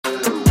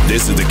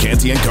This is the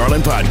Canty and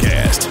Carlin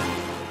podcast.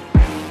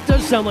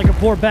 Does sound like a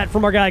poor bet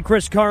from our guy,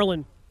 Chris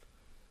Carlin.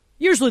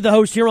 Usually the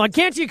host here on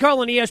Canty and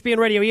Carlin, ESPN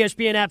Radio,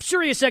 ESPN app,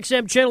 Sirius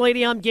XM, Channel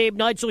 80. I'm Gabe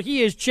Neitzel.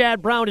 He is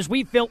Chad Brown as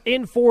we fill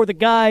in for the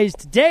guys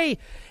today.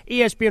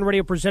 ESPN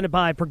Radio presented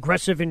by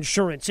Progressive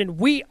Insurance. And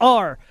we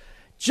are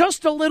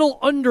just a little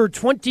under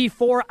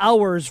 24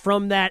 hours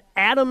from that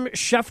Adam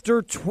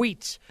Schefter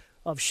tweet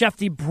of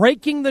Shefty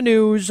breaking the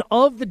news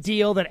of the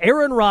deal that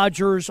Aaron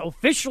Rodgers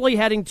officially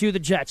heading to the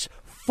Jets.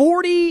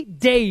 40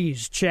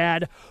 days,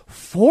 Chad.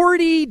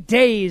 40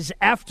 days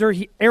after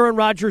Aaron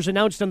Rodgers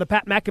announced on the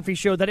Pat McAfee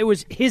show that it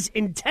was his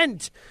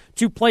intent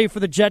to play for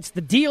the Jets.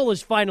 The deal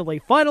is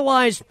finally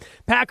finalized.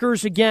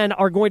 Packers, again,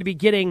 are going to be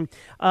getting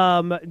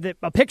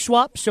a pick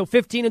swap. So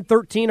 15 and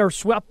 13 are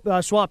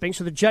swapping.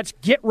 So the Jets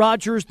get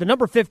Rodgers, the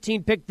number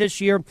 15 pick this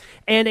year,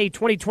 and a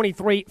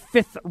 2023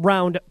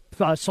 fifth-round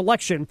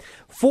selection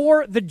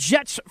for the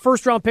Jets'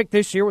 first-round pick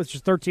this year, which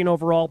is 13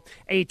 overall,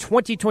 a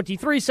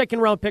 2023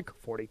 second-round pick,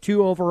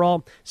 42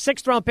 overall,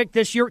 sixth-round pick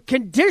this year,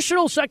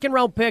 conditional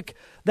second-round pick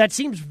that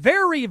seems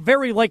very,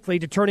 very likely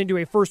to turn into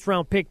a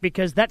first-round pick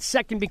because that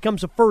second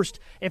becomes a first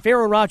if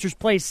Aaron Rodgers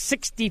plays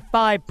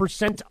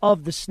 65%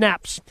 of the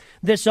snaps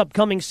this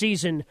upcoming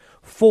season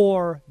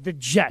for the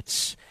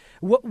Jets.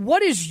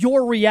 What is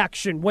your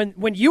reaction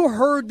when you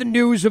heard the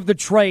news of the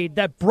trade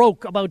that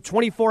broke about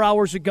 24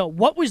 hours ago?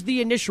 What was the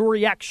initial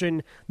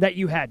reaction that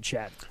you had,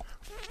 Chad?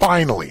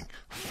 Finally,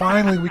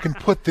 we can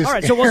put this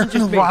right, so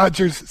Aaron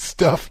Rodgers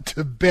stuff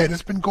to bed.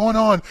 It's been going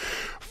on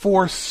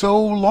for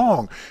so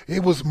long.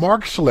 It was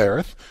Mark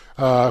Schlereth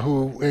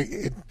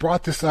who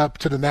brought this up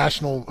to the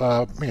national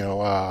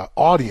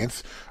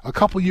audience a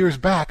couple years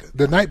back,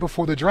 the night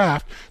before the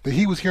draft, that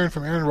he was hearing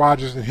from Aaron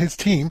Rodgers and his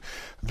team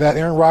that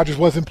Aaron Rodgers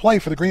was in play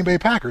for the Green Bay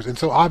Packers. And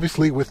so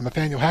obviously with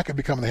Nathaniel Hackett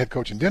becoming the head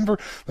coach in Denver,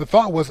 the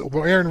thought was,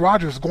 well, Aaron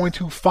Rodgers is going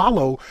to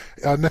follow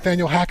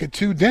Nathaniel Hackett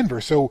to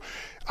Denver. So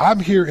I'm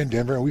here in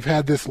Denver, and we've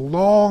had this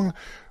long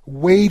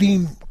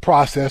waiting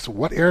process,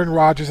 what Aaron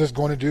Rodgers is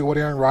going to do, what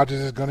Aaron Rodgers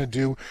is going to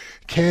do.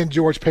 Can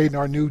George Paton,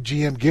 our new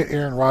GM, get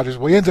Aaron Rodgers?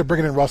 Well, he ends up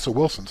bringing in Russell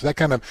Wilson. So that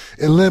kind of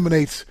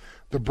eliminates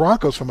the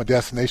Broncos from a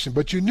destination.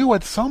 But you knew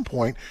at some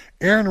point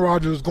Aaron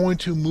Rodgers was going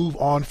to move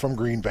on from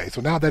Green Bay.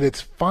 So now that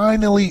it's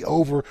finally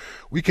over,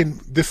 we can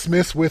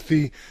dismiss with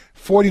the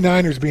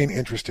 49ers being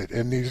interested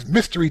and these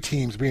mystery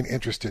teams being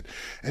interested.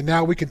 And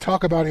now we can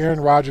talk about Aaron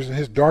Rodgers and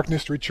his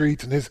darkness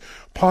retreats and his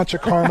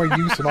Panchakarma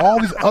use and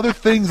all these other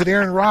things that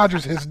Aaron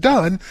Rodgers has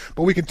done,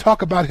 but we can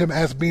talk about him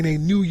as being a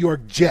New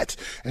York Jet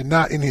and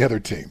not any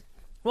other team.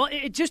 Well,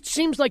 it just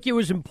seems like it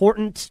was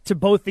important to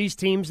both these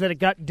teams that it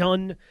got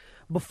done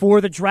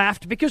before the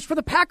draft, because for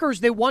the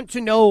Packers, they want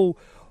to know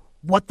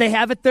what they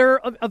have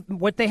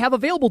what they have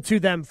available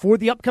to them for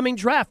the upcoming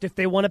draft. If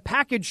they want to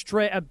package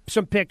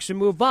some picks and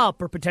move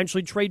up or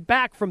potentially trade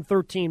back from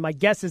 13, my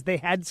guess is they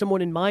had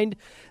someone in mind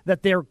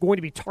that they're going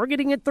to be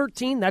targeting at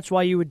 13. That's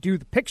why you would do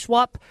the pick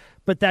swap.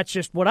 But that's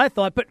just what I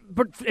thought.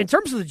 But in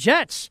terms of the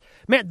Jets,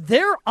 man,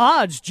 their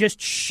odds just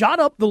shot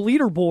up the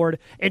leaderboard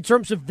in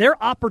terms of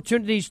their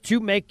opportunities to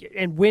make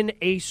and win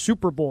a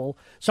Super Bowl,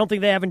 something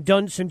they haven't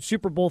done since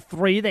Super Bowl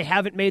III. They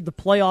haven't made the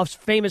playoffs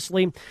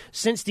famously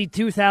since the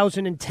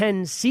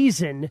 2010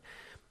 season.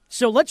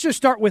 So let's just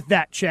start with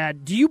that,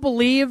 Chad. Do you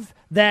believe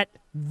that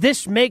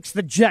this makes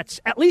the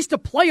Jets at least a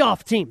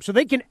playoff team so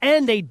they can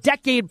end a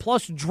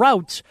decade-plus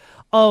drought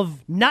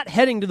of not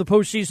heading to the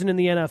postseason in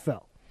the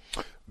NFL?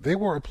 They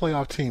were a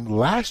playoff team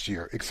last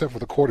year, except for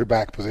the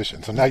quarterback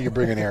position. So now you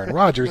bring in Aaron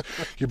Rodgers,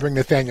 you bring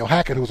Nathaniel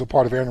Hackett, who was a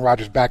part of Aaron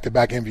Rodgers'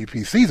 back-to-back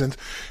MVP seasons,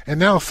 and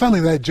now suddenly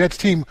that Jets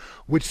team,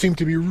 which seemed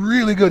to be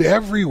really good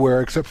everywhere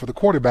except for the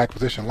quarterback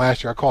position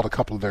last year, I called a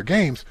couple of their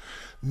games,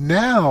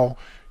 now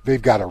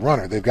they've got a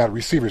runner, they've got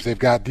receivers, they've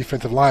got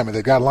defensive linemen,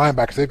 they've got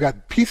linebackers, they've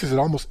got pieces at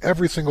almost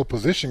every single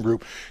position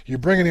group. You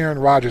bring in Aaron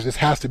Rodgers, this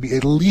has to be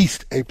at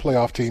least a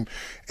playoff team,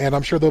 and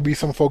I'm sure there'll be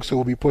some folks who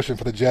will be pushing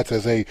for the Jets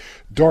as a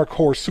dark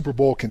horse Super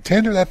Bowl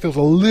contender. That feels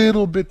a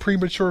little bit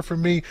premature for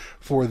me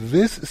for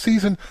this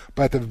season,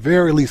 but at the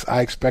very least,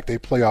 I expect a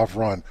playoff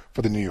run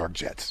for the New York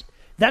Jets.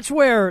 That's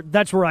where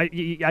I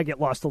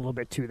get lost a little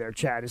bit too there,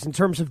 Chad, is in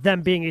terms of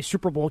them being a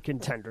Super Bowl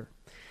contender.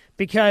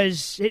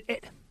 Because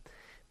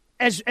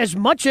as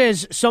much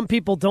as some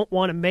people don't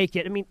want to make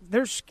it, I mean,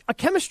 there's a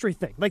chemistry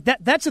thing. Like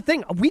that's the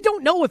thing. We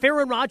don't know if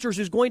Aaron Rodgers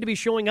is going to be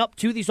showing up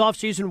to these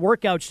offseason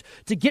workouts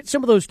to get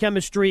some of those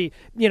chemistry,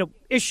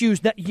 issues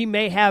that he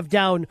may have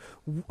down,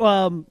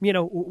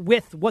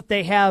 with what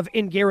they have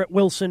in Garrett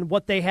Wilson,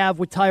 what they have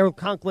with Tyler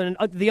Conklin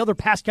and the other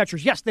pass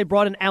catchers. Yes, they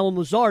brought in Alan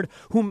Lazard,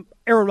 whom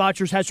Aaron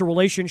Rodgers has a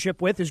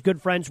relationship with, is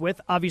good friends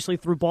with, obviously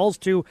through balls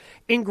to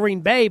in Green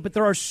Bay, but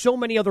there are so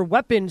many other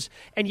weapons,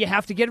 and you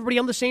have to get everybody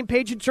on the same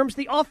page in terms of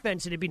the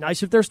offense, and it'd be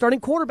nice if their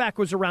starting quarterback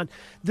was around.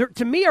 There,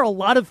 to me, are a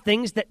lot of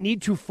things that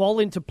need to fall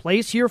into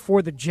place here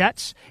for the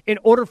Jets in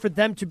order for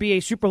them to be a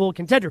Super Bowl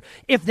contender.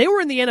 If they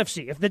were in the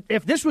NFC,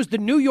 if this was the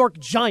New York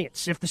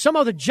Giants, if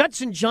somehow the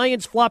Jets and Giants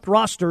Giants flopped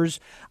rosters,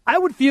 I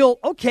would feel,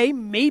 okay,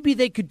 maybe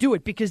they could do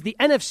it because the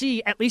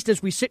NFC, at least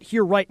as we sit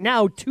here right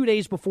now, 2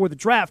 days before the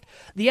draft,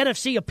 the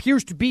NFC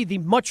appears to be the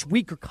much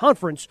weaker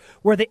conference,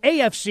 where the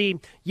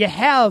AFC, you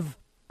have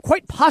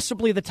quite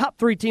possibly the top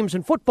 3 teams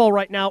in football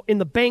right now in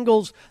the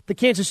Bengals, the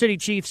Kansas City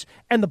Chiefs,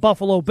 and the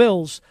Buffalo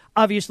Bills.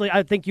 Obviously,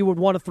 I think you would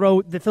want to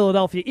throw the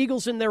Philadelphia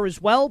Eagles in there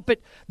as well, but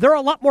there are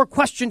a lot more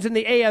questions in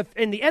the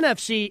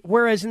NFC,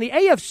 whereas in the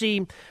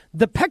AFC,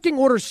 the pecking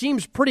order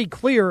seems pretty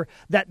clear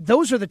that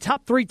those are the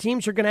top 3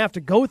 teams you're going to have to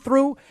go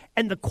through,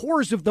 and the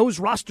cores of those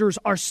rosters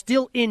are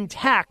still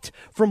intact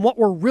from what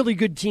were really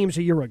good teams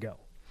a year ago.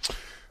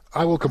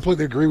 I will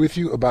completely agree with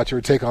you about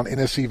your take on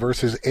NFC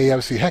versus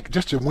AFC. Heck,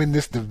 just to win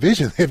this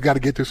division, they've got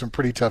to get through some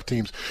pretty tough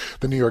teams,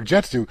 the New York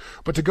Jets do.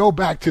 But to go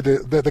back to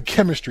the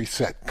chemistry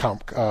set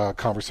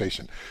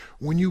conversation,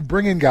 when you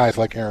bring in guys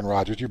like Aaron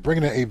Rodgers, you're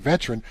bringing in a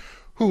veteran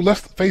who,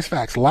 let's face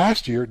facts,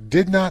 last year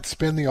did not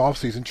spend the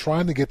offseason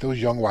trying to get those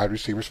young wide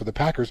receivers for the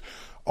Packers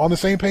on the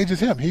same page as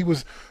him. He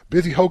was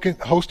busy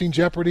hosting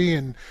Jeopardy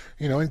and,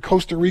 in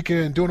Costa Rica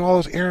and doing all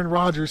this Aaron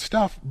Rodgers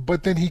stuff.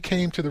 But then he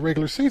came to the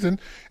regular season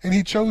and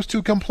he chose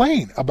to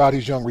complain about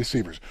his young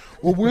receivers.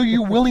 Well, were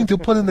you willing to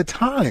put in the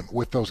time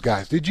with those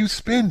guys? Did you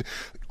spend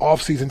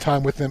off-season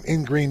time with them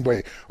in Green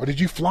Bay? Or did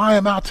you fly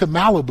them out to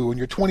Malibu in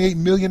your $28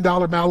 million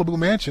Malibu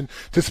mansion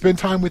to spend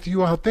time with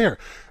you out there?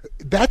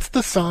 That's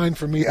the sign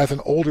for me as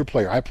an older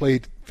player. I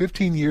played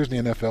 15 years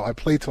in the NFL. I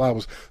played till I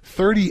was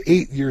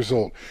 38 years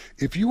old.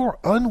 If you are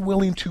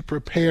unwilling to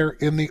prepare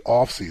in the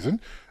offseason,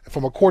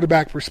 from a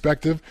quarterback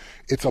perspective,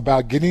 it's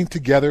about getting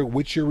together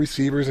with your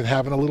receivers and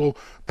having a little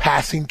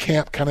passing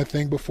camp kind of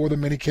thing before the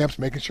mini camps,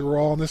 making sure we're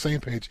all on the same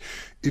page.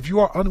 If you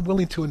are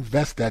unwilling to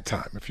invest that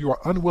time, if you are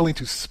unwilling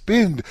to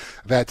spend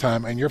that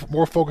time and you're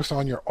more focused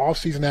on your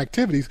off-season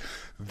activities,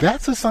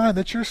 that's a sign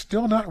that you're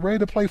still not ready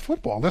to play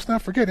football. Let's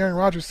not forget, Aaron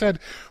Rodgers said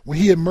when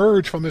he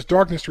emerged from his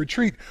darkness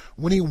retreat,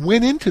 when he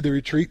went into the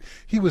retreat,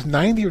 he was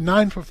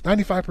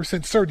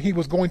 95% certain he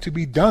was going to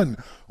be done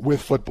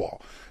with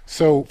football.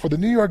 So for the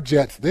New York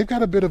Jets, they've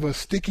got a bit of a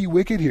sticky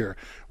wicket here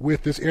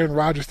with this Aaron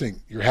Rodgers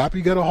thing. You're happy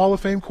you got a Hall of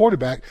Fame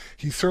quarterback.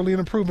 He's certainly an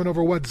improvement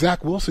over what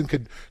Zach Wilson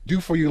could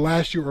do for you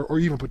last year or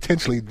even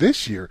potentially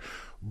this year.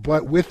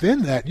 But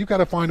within that, you've got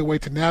to find a way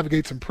to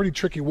navigate some pretty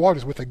tricky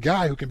waters with a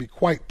guy who can be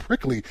quite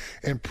prickly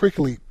and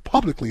prickly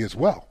publicly as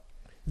well.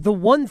 The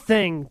one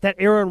thing that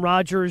Aaron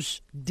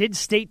Rodgers did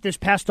state this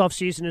past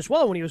offseason as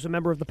well when he was a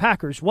member of the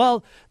Packers,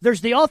 well,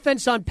 there's the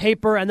offense on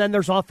paper and then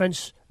there's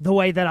offense the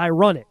way that I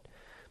run it.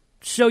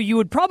 So you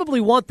would probably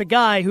want the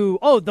guy who,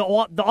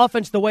 the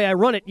offense, the way I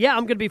run it, yeah, I'm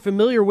going to be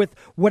familiar with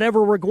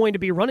whatever we're going to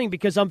be running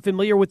because I'm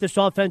familiar with this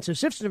offensive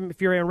system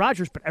if you're Aaron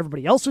Rodgers, but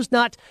everybody else is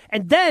not.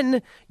 And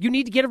then you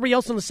need to get everybody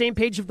else on the same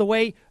page of the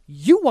way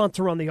you want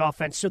to run the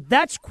offense. So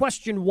that's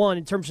question one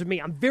in terms of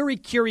me. I'm very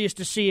curious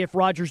to see if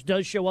Rodgers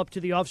does show up to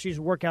the offseason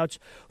workouts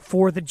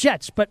for the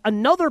Jets. But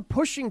another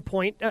pushing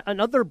point,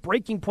 another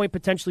breaking point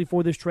potentially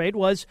for this trade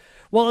was,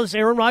 well, is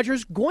Aaron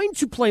Rodgers going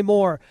to play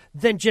more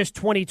than just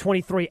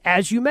 2023?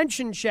 As you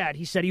mentioned, Chad,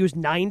 he said he was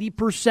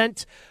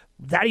 90%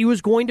 that he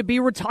was going to be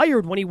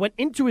retired when he went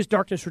into his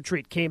darkness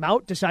retreat, came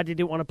out, decided he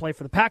didn't want to play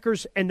for the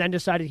Packers, and then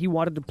decided he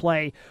wanted to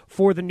play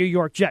for the New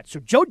York Jets. So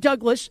Joe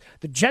Douglas,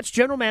 the Jets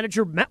general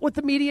manager, met with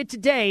the media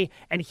today,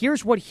 and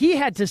here's what he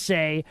had to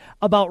say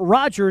about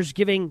Rodgers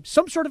giving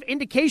some sort of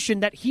indication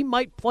that he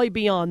might play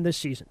beyond this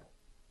season.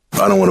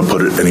 I don't want to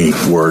put any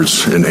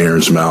words in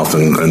Aaron's mouth,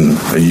 and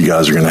you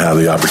guys are going to have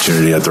the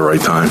opportunity at the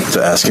right time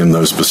to ask him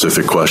those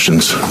specific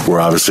questions. We're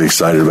obviously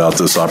excited about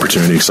this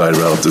opportunity, excited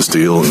about this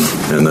deal,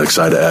 and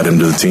excited to add him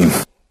to the team.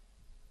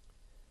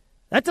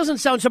 That doesn't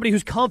sound somebody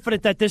who's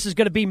confident that this is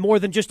going to be more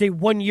than just a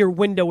one-year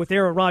window with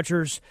Aaron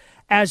Rodgers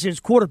as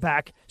his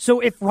quarterback. So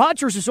if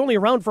Rodgers is only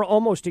around for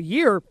almost a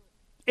year,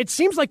 it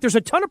seems like there's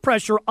a ton of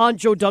pressure on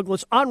Joe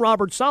Douglas, on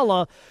Robert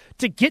Saleh,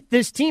 to get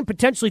this team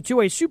potentially to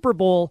a Super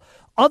Bowl.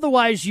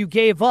 Otherwise, you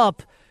gave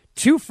up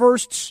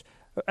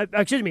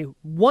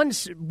one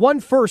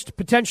first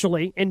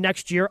potentially in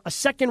next year, a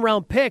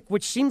second-round pick,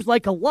 which seems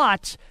like a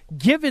lot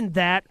given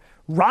that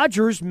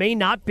Rodgers may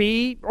not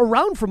be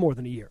around for more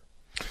than a year.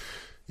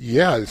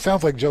 Yeah, it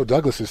sounds like Joe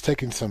Douglas is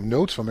taking some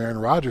notes from Aaron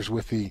Rodgers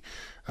with the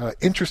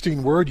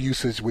interesting word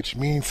usage, which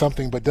means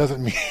something but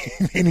doesn't mean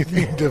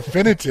anything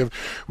definitive.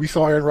 We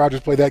saw Aaron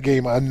Rodgers play that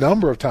game a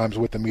number of times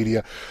with the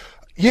media.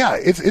 Yeah,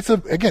 it's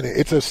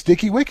a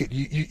sticky wicket.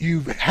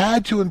 You've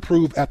had to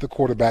improve at the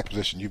quarterback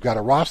position. You've got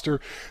a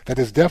roster that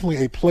is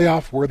definitely a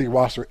playoff-worthy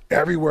roster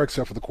everywhere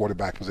except for the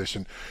quarterback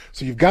position.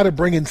 So you've got to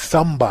bring in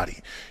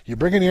somebody. You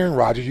bring in Aaron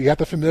Rodgers. You got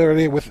the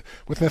familiarity with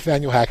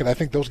Nathaniel Hackett. I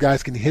think those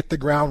guys can hit the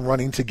ground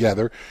running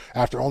together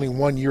after only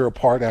 1 year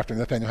apart after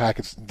Nathaniel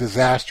Hackett's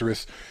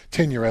disastrous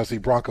tenure as the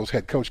Broncos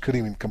head coach couldn't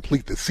even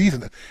complete the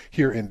season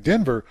here in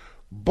Denver.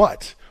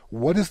 But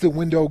what is the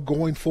window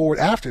going forward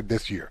after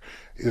this year?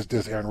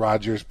 Does Aaron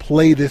Rodgers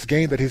play this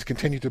game that he's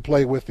continued to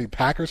play with the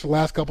Packers the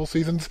last couple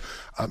seasons?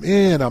 I'm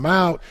in, I'm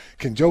out.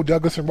 Can Joe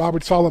Douglas and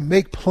Robert Saleh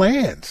make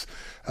plans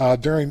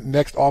during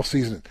next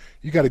offseason.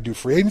 You got to do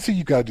free agency,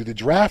 you got to do the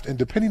draft, and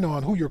depending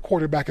on who your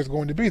quarterback is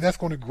going to be, that's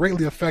going to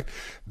greatly affect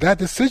that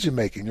decision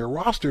making, your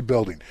roster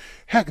building.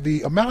 Heck,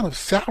 the amount of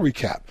salary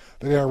cap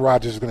that Aaron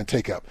Rodgers is going to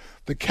take up.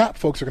 The cap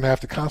folks are going to have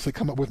to constantly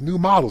come up with new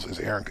models. Is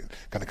Aaron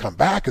going to come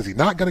back? Is he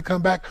not going to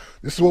come back?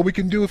 This is what we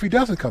can do if he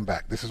doesn't come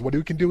back. This is what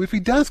we can do if he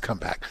does come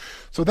back.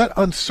 So that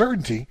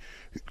uncertainty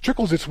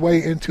trickles its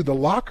way into the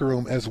locker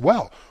room as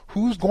well.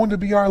 Who's going to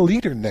be our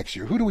leader next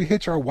year? Who do we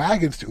hitch our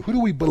wagons to? Who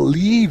do we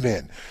believe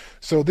in?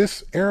 So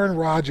this Aaron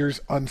Rodgers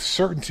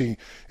uncertainty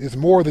is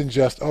more than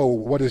just,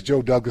 what does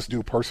Joe Douglas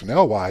do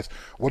personnel-wise?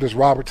 What does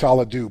Robert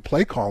Saleh do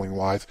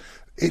play-calling-wise?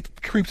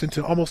 It creeps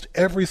into almost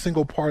every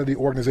single part of the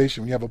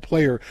organization when you have a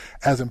player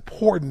as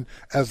important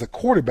as the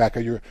quarterback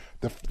or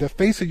the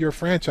face of your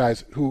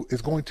franchise who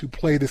is going to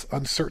play this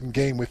uncertain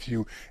game with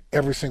you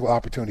every single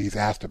opportunity he's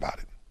asked about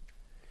it.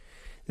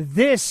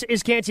 This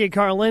is Canty and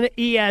Carlin,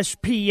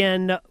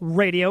 ESPN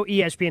Radio,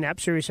 ESPN app,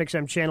 Sirius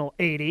XM Channel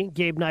 80.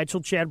 Gabe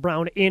Neitzel, Chad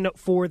Brown in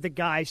for the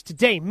guys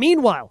today.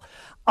 Meanwhile,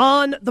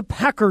 on the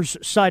Packers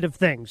side of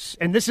things,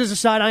 and this is a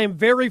side I am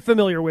very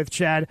familiar with,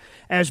 Chad,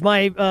 as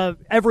my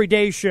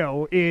everyday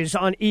show is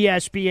on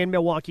ESPN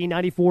Milwaukee,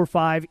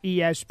 94.5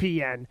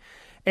 ESPN.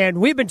 And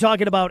we've been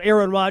talking about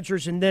Aaron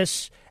Rodgers in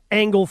this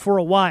angle for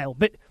a while,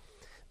 but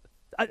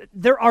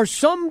there are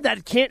some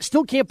that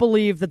still can't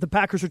believe that the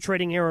Packers are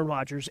trading Aaron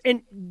Rodgers.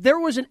 And there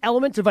was an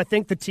element of, I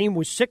think, the team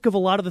was sick of a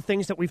lot of the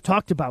things that we've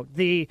talked about.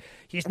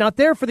 He's not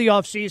there for the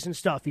offseason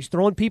stuff. He's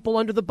throwing people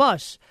under the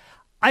bus.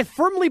 I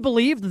firmly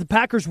believe that the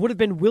Packers would have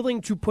been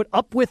willing to put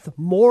up with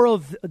more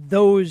of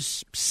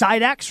those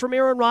side acts from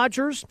Aaron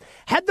Rodgers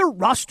had their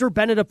roster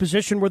been in a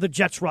position where the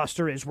Jets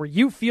roster is, where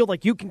you feel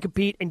like you can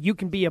compete and you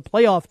can be a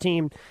playoff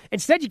team.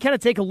 Instead, you kind of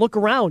take a look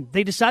around.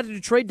 They decided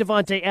to trade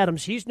Davante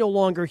Adams. He's no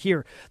longer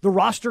here. The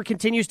roster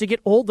continues to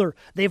get older.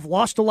 They've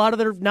lost a lot of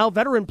their now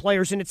veteran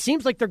players, and it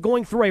seems like they're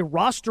going through a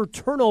roster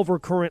turnover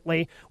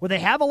currently where they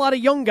have a lot of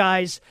young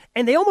guys,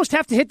 and they almost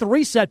have to hit the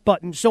reset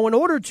button. So in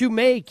order to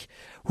make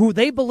who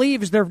they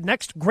believe is their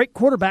next great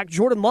quarterback,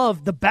 Jordan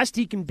Love, the best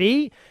he can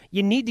be,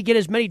 you need to get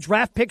as many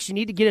draft picks, you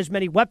need to get as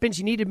many weapons,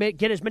 you need to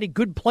get as many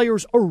good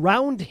players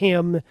around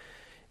him.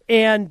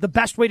 And the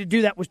best way to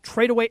do that was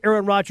trade away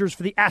Aaron Rodgers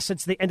for the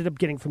assets they ended up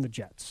getting from the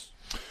Jets.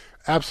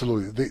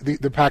 Absolutely.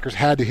 The Packers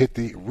had to hit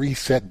the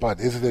reset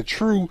button. Is it a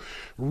true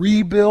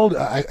rebuild?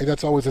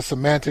 That's always a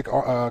semantic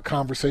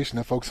conversation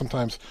that folks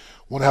sometimes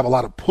want to have a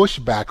lot of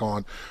pushback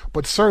on.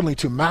 But certainly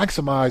to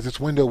maximize this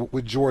window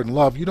with Jordan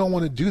Love, you don't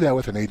want to do that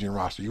with an aging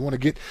roster. You want to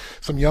get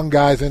some young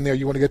guys in there.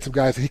 You want to get some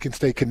guys that he can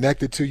stay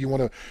connected to. You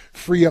want to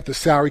free up the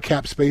salary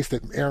cap space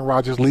that Aaron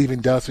Rodgers leaving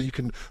does so you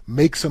can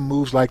make some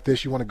moves like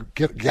this. You want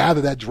to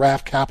gather that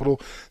draft capital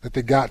that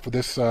they got for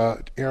this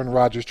Aaron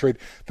Rodgers trade.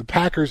 The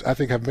Packers, I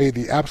think, have made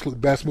the absolute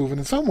best move. And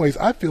in some ways,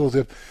 I feel as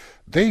if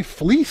they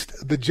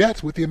fleeced the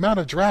Jets with the amount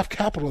of draft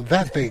capital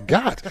that they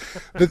got.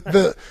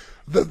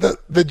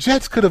 The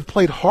Jets could have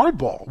played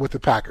hardball with the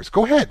Packers.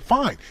 Go ahead,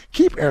 fine.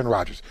 Keep Aaron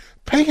Rodgers.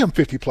 Pay him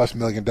 $50+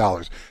 million.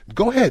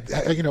 Go ahead.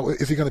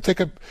 Is he going to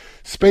take up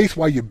space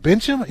while you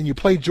bench him and you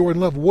play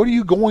Jordan Love? What are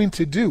you going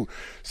to do?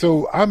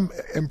 So I'm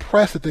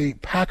impressed that the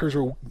Packers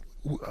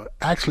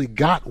actually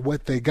got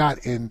what they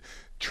got in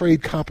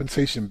trade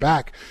compensation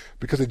back,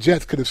 because the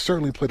Jets could have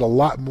certainly played a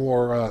lot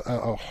more,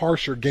 a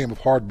harsher game of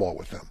hardball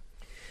with them.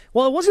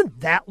 Well, it wasn't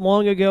that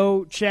long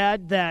ago,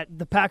 Chad, that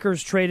the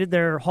Packers traded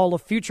their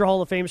future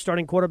Hall of Fame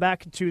starting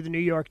quarterback to the New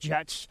York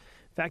Jets.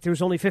 In fact, it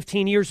was only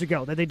 15 years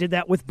ago that they did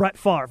that with Brett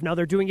Favre. Now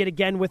they're doing it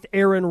again with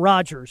Aaron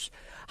Rodgers.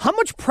 How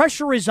much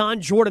pressure is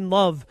on Jordan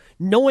Love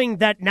knowing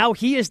that now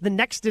he is the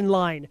next in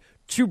line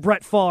to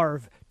Brett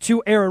Favre,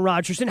 to Aaron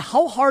Rodgers? And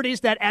how hard is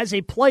that as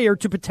a player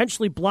to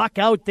potentially block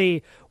out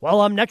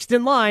I'm next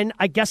in line,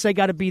 I guess I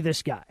got to be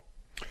this guy?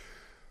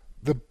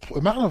 The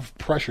amount of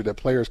pressure that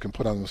players can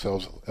put on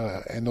themselves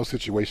in those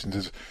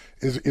situations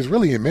is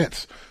really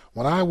immense.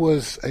 When I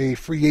was a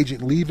free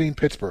agent leaving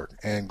Pittsburgh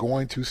and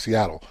going to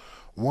Seattle,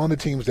 one of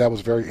the teams that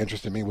was very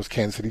interested in me was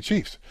Kansas City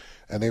Chiefs.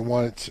 And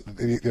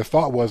their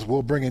thought was,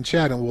 we'll bring in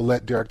Chad and we'll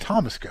let Derek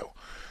Thomas go.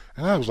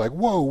 And I was like,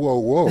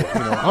 whoa.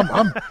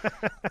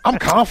 I'm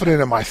confident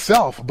in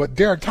myself, but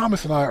Derek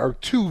Thomas and I are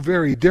two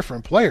very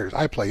different players.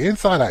 I play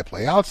inside, I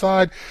play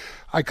outside,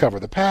 I cover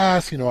the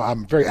pass,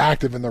 I'm very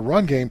active in the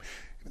run game.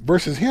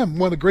 Versus him,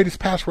 one of the greatest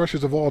pass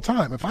rushers of all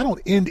time. If I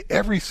don't end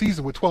every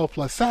season with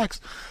 12+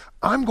 sacks,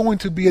 I'm going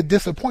to be a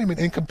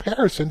disappointment in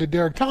comparison to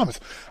Derek Thomas.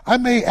 I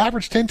may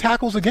average 10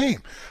 tackles a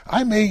game.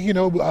 I may,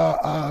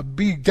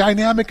 be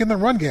dynamic in the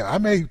run game. I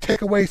may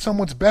take away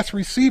someone's best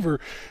receiver,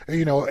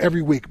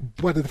 every week.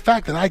 But the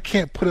fact that I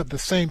can't put up the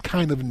same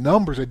kind of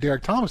numbers that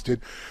Derek Thomas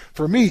did,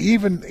 for me,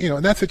 even,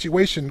 in that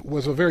situation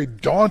was a very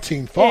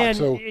daunting thought.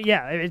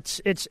 And,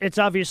 it's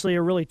obviously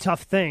a really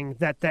tough thing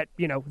that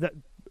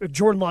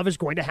Jordan Love is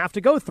going to have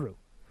to go through.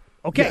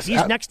 Okay, yes,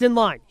 he's next in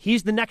line.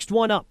 He's the next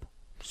one up.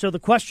 So the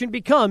question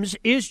becomes,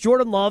 is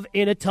Jordan Love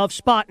in a tough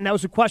spot? And that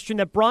was a question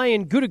that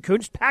Brian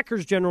Gutekunst,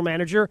 Packers general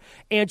manager,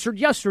 answered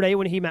yesterday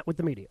when he met with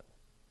the media.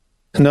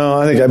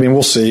 No, I mean,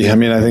 we'll see. I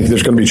think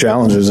there's going to be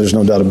challenges. There's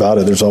no doubt about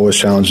it. There's always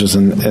challenges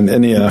in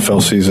any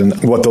NFL season.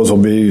 What those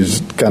will be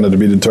is kind of to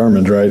be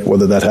determined, right?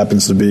 Whether that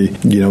happens to be,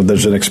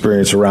 there's an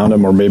experience around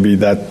them, or maybe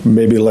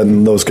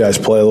letting those guys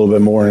play a little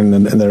bit more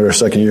in their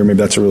second year, maybe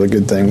that's a really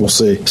good thing. We'll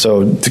see.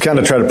 So to kind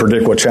of try to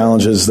predict what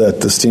challenges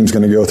that this team's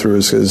going to go through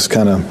is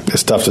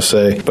tough to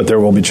say, but there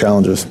will be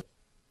challenges.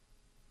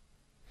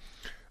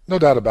 No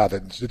doubt about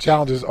it. The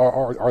challenges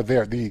are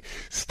there. The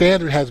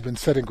standard has been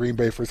set in Green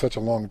Bay for such a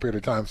long period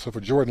of time. So for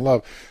Jordan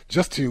Love,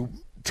 just to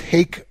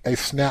take a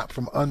snap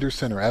from under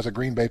center as a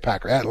Green Bay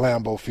Packer at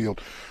Lambeau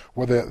Field,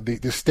 where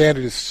the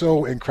standard is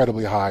so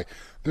incredibly high,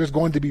 there's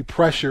going to be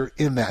pressure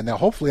in that. Now,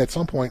 hopefully at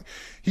some point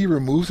he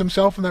removes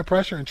himself from that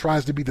pressure and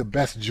tries to be the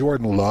best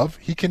Jordan Love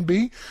he can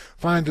be,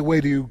 finds a way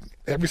to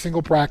every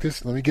single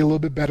practice, let me get a little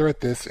bit better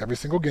at this. Every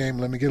single game,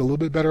 let me get a little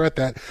bit better at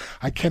that.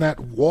 I cannot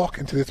walk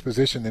into this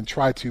position and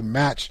try to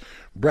match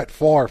Brett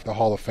Favre, the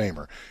Hall of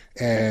Famer,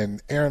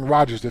 and Aaron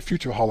Rodgers, the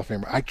future Hall of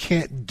Famer. I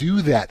can't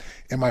do that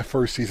in my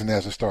first season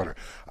as a starter.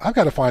 I've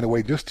got to find a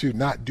way just to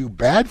not do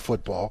bad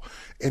football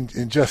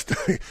and just,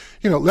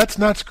 let's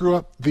not screw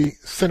up the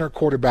center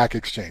quarterback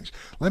exchange.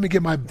 Let me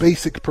get my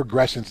basic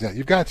progressions down.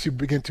 You've got to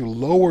begin to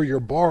lower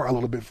your bar a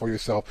little bit for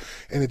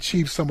yourself and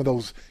achieve some of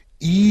those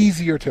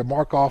easier to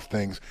mark off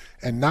things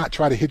and not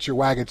try to hit your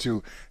wagon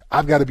to,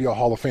 I've got to be a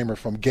Hall of Famer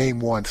from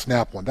game one,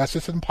 snap one. That's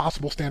just an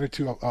impossible standard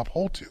to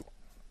uphold to.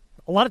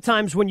 A lot of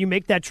times when you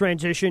make that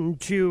transition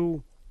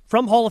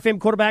from Hall of Fame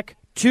quarterback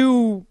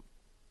to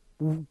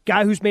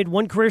guy who's made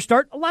one career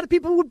start, a lot of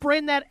people would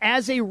brand that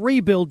as a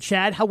rebuild,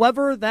 Chad.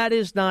 However, that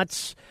is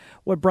not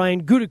what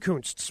Brian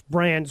Gutekunst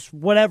brands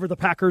whatever the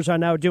Packers are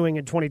now doing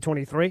in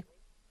 2023.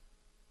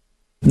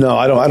 No,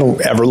 I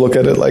don't ever look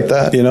at it like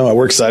that.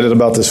 We're excited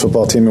about this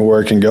football team and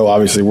where it can go.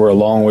 Obviously, we're a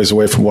long ways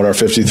away from what our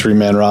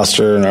 53-man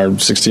roster and our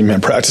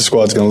 16-man practice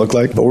squad is going to look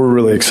like, but we're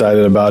really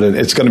excited about it.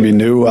 It's going to be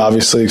new,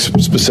 obviously,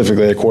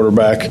 specifically at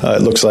quarterback.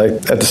 It looks like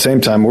at the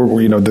same time,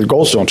 the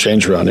goals don't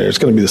change around here. It's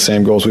going to be the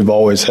same goals we've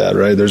always had,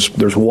 right?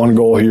 There's one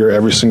goal here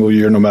every single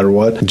year, no matter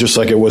what. Just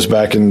like it was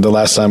back in the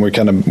last time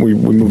we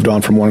moved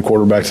on from one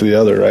quarterback to the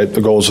other, right?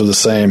 The goals are the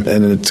same,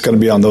 and it's going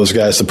to be on those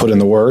guys to put in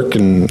the work,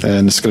 and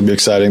it's going to be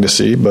exciting to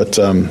see, but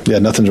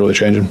nothing's really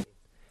changing.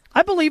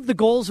 I believe the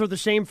goals are the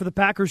same for the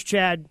Packers,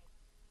 Chad,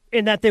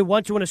 in that they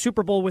want to win a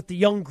Super Bowl with the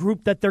young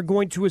group that they're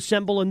going to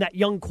assemble and that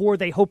young core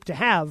they hope to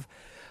have.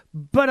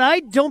 But I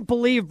don't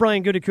believe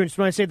Brian Gutekunst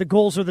when I say the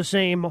goals are the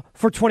same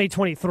for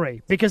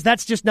 2023, because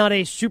that's just not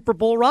a Super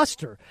Bowl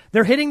roster.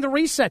 They're hitting the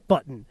reset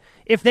button.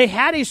 If they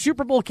had a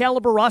Super Bowl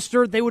caliber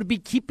roster, they would be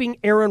keeping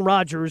Aaron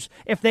Rodgers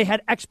if they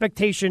had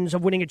expectations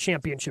of winning a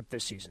championship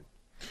this season.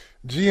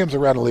 GMs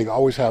around the league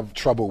always have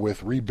trouble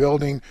with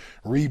rebuilding,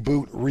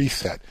 reboot,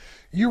 reset.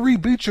 You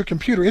reboot your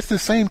computer, it's the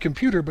same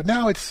computer, but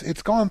now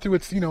it's gone through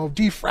its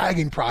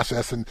defragging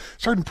process, and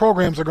certain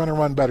programs are going to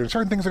run better,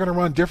 certain things are going to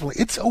run differently.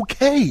 It's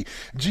okay,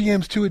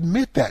 GMs, to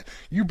admit that.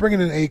 You're bringing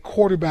in a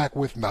quarterback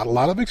with not a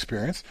lot of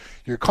experience.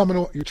 You're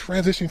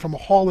transitioning from a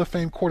Hall of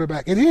Fame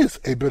quarterback. It is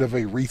a bit of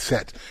a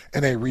reset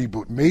and a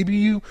reboot.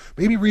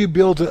 Maybe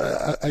rebuild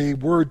a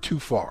word too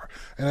far,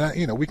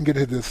 and we can get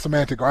into the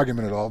semantic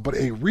argument at all. But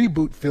a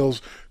reboot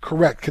feels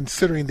correct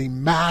considering the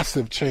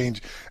massive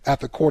change at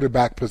the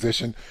quarterback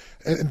position.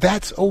 And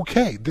that's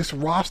okay. This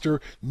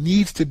roster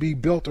needs to be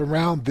built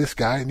around this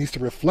guy. It needs to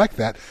reflect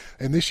that.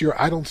 And this year,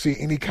 I don't see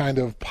any kind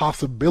of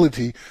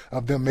possibility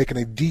of them making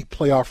a deep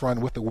playoff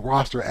run with the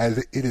roster as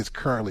it is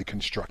currently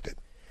constructed.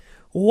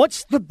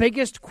 What's the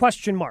biggest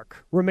question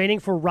mark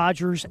remaining for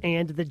Rodgers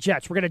and the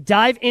Jets? We're going to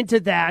dive into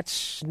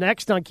that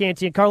next on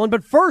Canty and Carlin.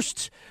 But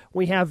first,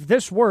 we have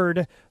this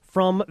word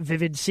from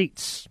Vivid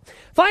Seats.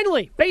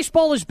 Finally,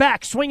 baseball is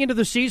back. Swing into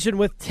the season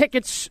with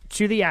tickets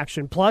to the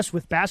action. Plus,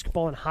 with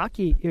basketball and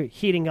hockey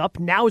heating up,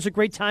 now is a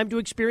great time to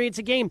experience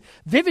a game.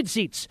 Vivid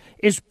Seats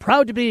is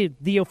proud to be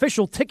the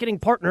official ticketing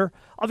partner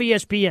of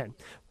ESPN.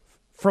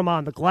 From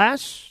on the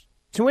glass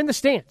to in the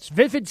stands,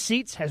 Vivid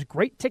Seats has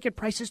great ticket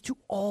prices to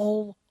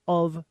all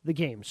of the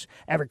games.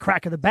 Every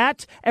crack of the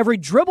bat, every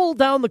dribble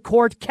down the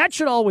court,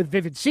 catch it all with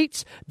Vivid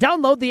Seats.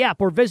 Download the app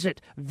or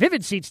visit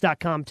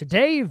vividseats.com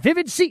today.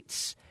 Vivid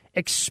Seats.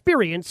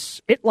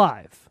 Experience it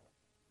live.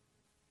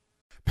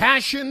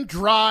 Passion,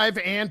 drive,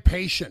 and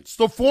patience.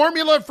 The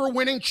formula for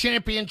winning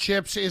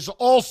championships is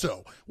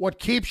also what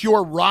keeps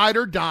your ride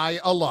or die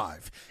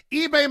alive.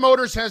 eBay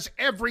Motors has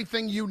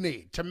everything you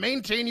need to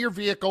maintain your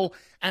vehicle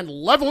and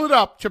level it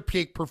up to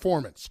peak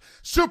performance.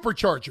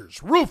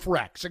 Superchargers, roof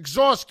racks,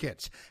 exhaust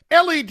kits,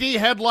 LED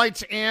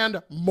headlights,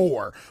 and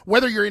more.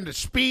 Whether you're into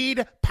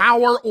speed,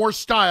 power, or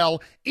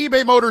style,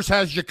 eBay Motors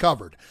has you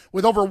covered.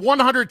 With over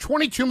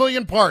 122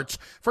 million parts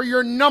for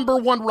your number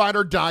one ride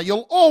or die,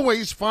 you'll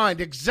always find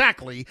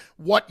exactly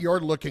what you're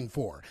looking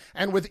for.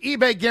 And with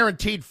eBay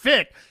Guaranteed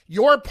Fit,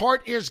 your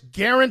part is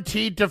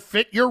guaranteed to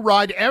fit your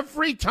ride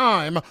every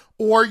time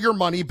or your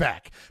money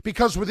back.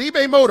 Because with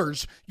eBay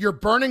Motors, you're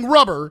burning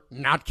rubber,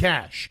 not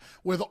cash.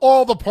 With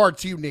all the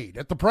parts you need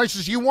at the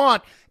prices you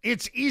want,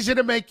 it's easy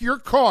to make your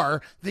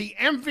car the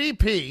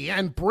MVP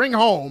and bring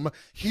home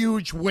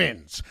huge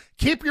wins.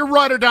 Keep your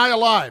ride or die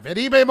alive at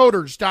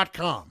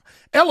ebaymotors.com.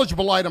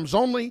 Eligible items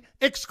only.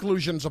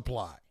 Exclusions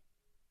apply.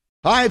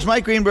 Hi, it's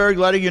Mike Greenberg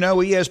letting you know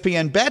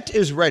ESPN Bet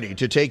is ready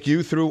to take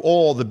you through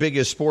all the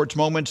biggest sports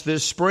moments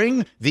this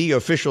spring. The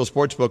official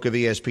sportsbook of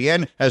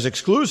ESPN has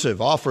exclusive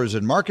offers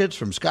and markets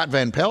from Scott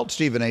Van Pelt,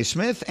 Stephen A.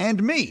 Smith,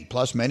 and me,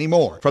 plus many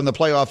more. From the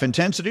playoff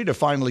intensity to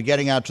finally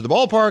getting out to the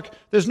ballpark,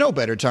 there's no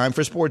better time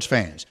for sports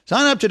fans.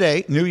 Sign up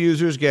today. New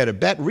users get a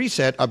bet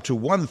reset up to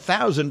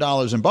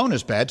 $1,000 in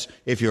bonus bets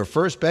if your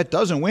first bet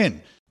doesn't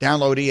win.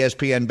 Download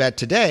ESPN Bet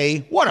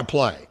today. What a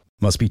play.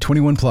 Must be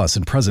 21 plus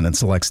and present in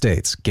select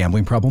states.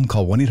 Gambling problem?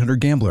 Call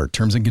 1-800-GAMBLER.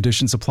 Terms and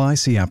conditions apply.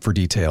 See app for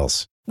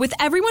details. With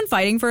everyone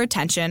fighting for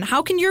attention,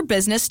 how can your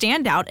business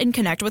stand out and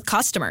connect with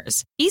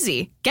customers?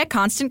 Easy. Get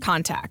Constant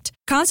Contact.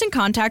 Constant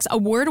Contact's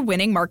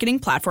award-winning marketing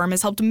platform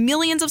has helped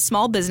millions of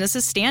small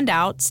businesses stand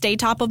out, stay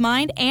top of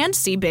mind, and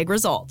see big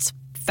results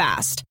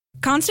fast.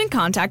 Constant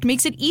Contact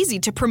makes it easy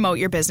to promote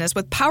your business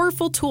with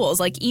powerful tools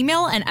like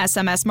email and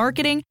SMS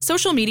marketing,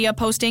 social media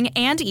posting,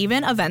 and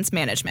even events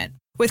management.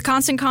 With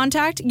Constant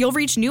Contact, you'll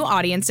reach new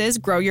audiences,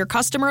 grow your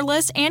customer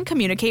list, and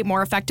communicate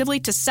more effectively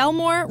to sell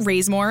more,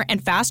 raise more,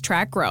 and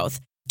fast-track growth.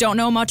 Don't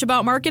know much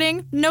about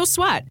marketing? No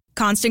sweat.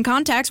 Constant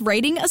Contact's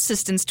writing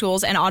assistance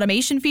tools and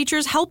automation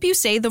features help you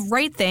say the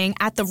right thing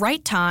at the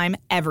right time,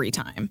 every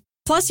time.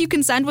 Plus, you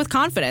can send with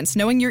confidence,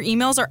 knowing your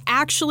emails are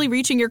actually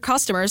reaching your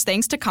customers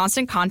thanks to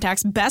Constant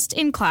Contact's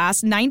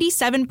best-in-class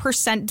 97%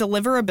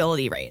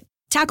 deliverability rate.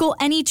 Tackle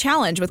any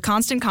challenge with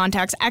Constant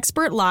Contact's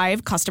expert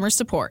live customer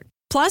support.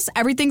 Plus,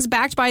 everything's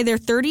backed by their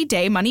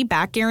 30-day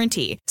money-back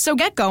guarantee. So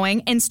get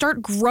going and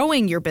start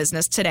growing your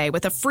business today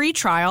with a free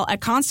trial at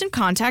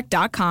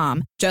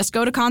ConstantContact.com. Just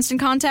go to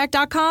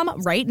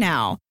ConstantContact.com right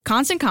now.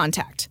 Constant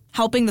Contact,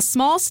 helping the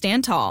small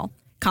stand tall.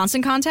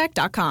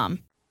 ConstantContact.com.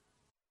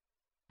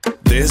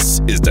 This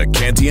is the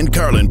Canty and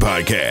Carlin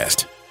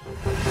podcast.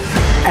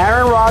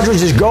 Aaron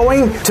Rodgers is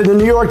going to the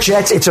New York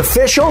Jets. It's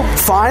official,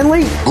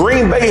 finally.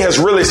 Green Bay has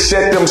really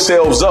set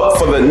themselves up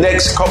for the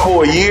next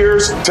couple of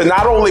years to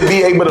not only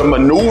be able to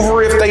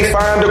maneuver if they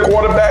find a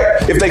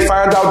quarterback, if they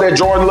find out that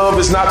Jordan Love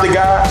is not the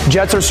guy.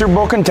 Jets are Super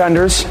Bowl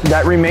contenders.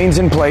 That remains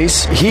in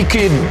place. He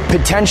could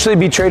potentially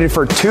be traded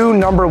for 2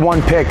 number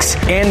 1 picks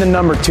and the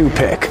number 2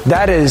 pick.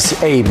 That is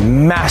a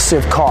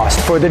massive cost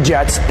for the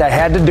Jets that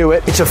had to do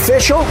it. It's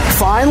official,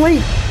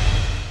 finally.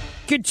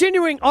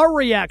 Continuing our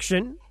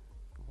reaction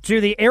to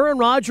the Aaron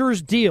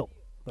Rodgers deal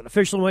that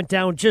officially went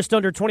down just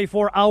under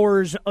 24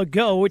 hours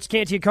ago. It's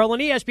Canty and Carlin,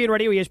 ESPN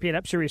Radio, ESPN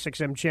App, Sirius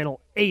XM Channel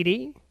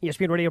 80.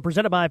 ESPN Radio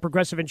presented by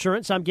Progressive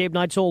Insurance. I'm Gabe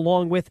Neitzel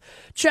along with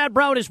Chad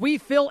Brown as we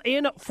fill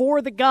in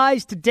for the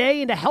guys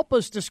today. And to help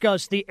us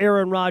discuss the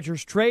Aaron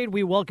Rodgers trade,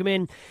 we welcome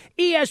in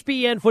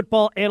ESPN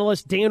football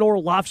analyst Dan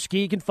Orlovsky.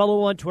 You can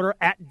follow on Twitter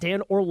at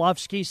Dan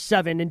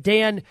Orlovsky7. And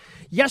Dan,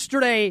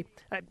 yesterday,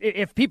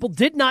 if people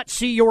did not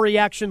see your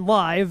reaction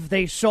live,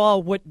 they saw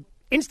what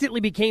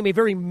instantly became a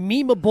very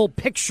memeable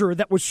picture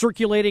that was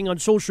circulating on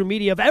social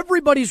media of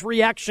everybody's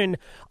reaction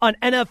on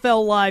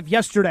NFL Live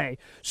yesterday.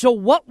 So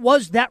what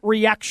was that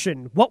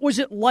reaction? What was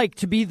it like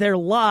to be there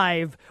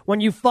live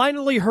when you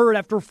finally heard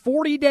after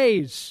 40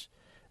 days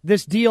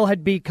this deal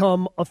had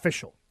become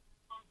official?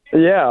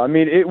 Yeah, I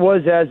mean, it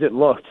was as it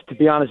looked, to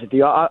be honest with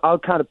you. I'll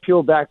kind of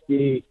peel back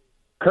the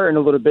curtain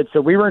a little bit. So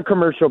we were in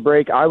commercial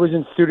break. I was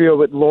in studio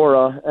with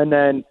Laura, and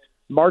then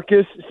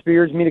Marcus,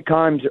 Spears, Mina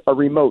Kimes are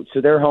remote,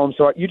 so they're home.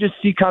 So you just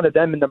see kind of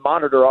them in the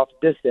monitor off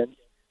distance.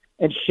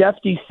 And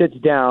Shefty sits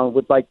down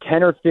with like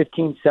 10 or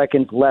 15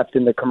 seconds left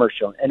in the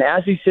commercial. And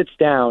as he sits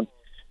down,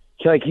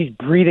 he's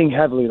breathing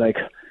heavily, like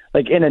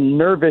in a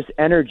nervous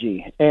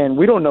energy. And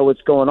we don't know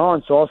what's going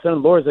on. So all of a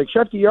sudden, Laura's like,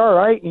 Shefty, you all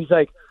right? And he's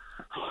like,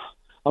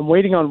 I'm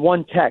waiting on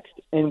one text.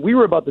 And we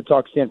were about to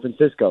talk San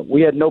Francisco.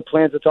 We had no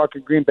plans to talk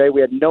in Green Bay.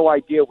 We had no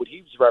idea what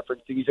he was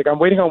referencing. He's like, I'm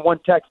waiting on one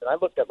text. And I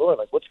looked at Laura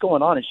like, what's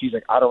going on? And she's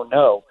like, I don't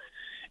know.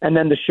 And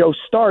then the show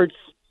starts.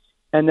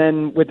 And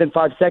then within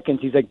 5 seconds,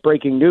 he's like,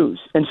 breaking news.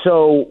 And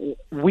so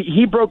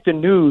he broke the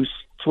news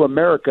to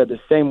America the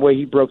same way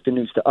he broke the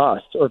news to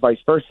us, or vice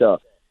versa.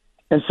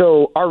 And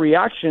so our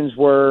reactions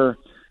were,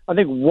 I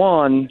think,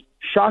 one,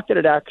 shocked that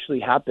it actually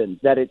happened,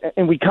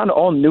 and we kind of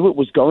all knew it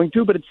was going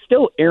to, but it's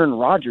still Aaron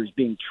Rodgers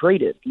being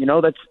traded. You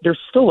know, there's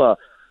still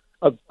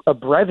a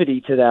brevity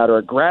to that, or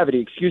a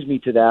gravity,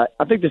 to that.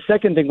 I think the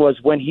second thing was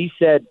when he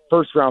said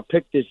first round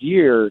pick this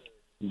year,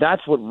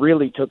 that's what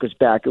really took us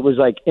back. It was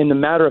like in the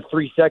matter of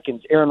 3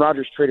 seconds, Aaron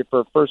Rodgers traded for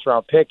a first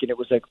round pick, and it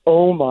was like,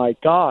 oh my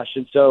gosh.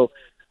 And so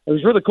it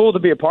was really cool to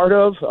be a part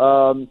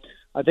of.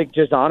 I think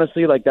just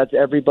honestly, like that's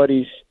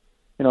everybody's,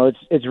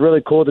 it's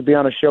really cool to be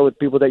on a show with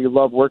people that you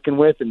love working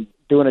with and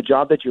doing a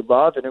job that you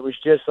love. And it was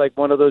just like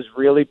one of those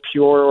really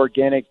pure,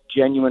 organic,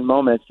 genuine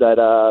moments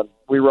that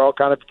we were all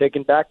kind of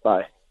taken back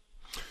by.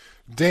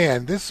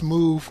 Dan, this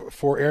move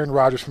for Aaron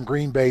Rodgers from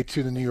Green Bay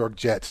to the New York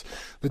Jets.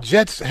 The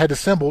Jets had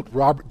assembled,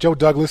 Joe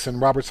Douglas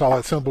and Robert Saleh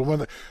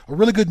assembled a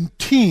really good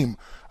team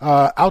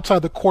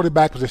outside the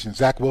quarterback position.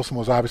 Zach Wilson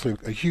was obviously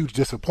a huge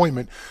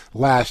disappointment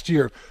last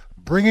year.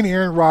 Bringing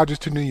Aaron Rodgers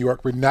to New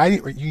York,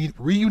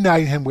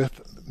 reuniting him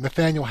with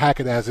Nathaniel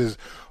Hackett as his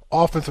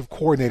offensive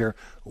coordinator,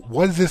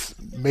 what does this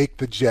make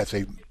the Jets?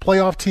 A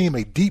playoff team,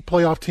 a deep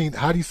playoff team?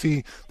 How do you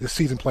see this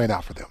season playing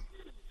out for them?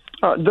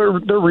 They're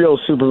real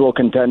Super Bowl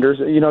contenders.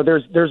 You know,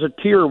 there's a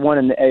tier one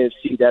in the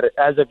AFC that,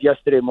 as of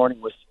yesterday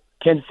morning, was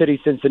Kansas City,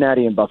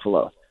 Cincinnati, and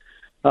Buffalo.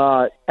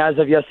 As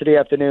of yesterday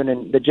afternoon,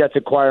 and the Jets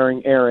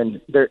acquiring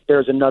Aaron,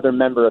 there's another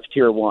member of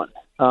tier one.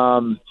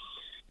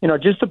 You know,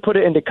 just to put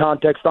it into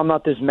context, I'm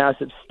not this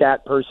massive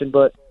stat person,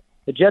 but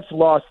the Jets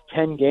lost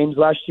 10 games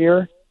last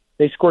year.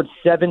 They scored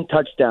 7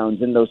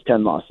 touchdowns in those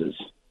 10 losses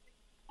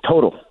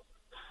total.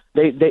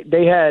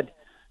 They had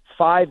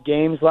 5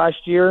 games last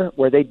year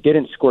where they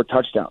didn't score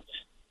touchdowns.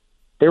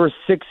 They were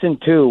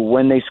 6-2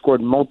 when they scored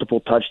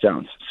multiple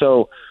touchdowns.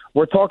 So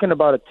we're talking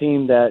about a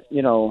team that,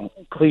 you know,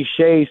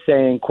 cliche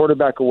saying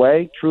quarterback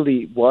away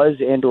truly was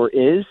and or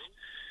is.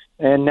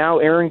 And now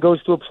Aaron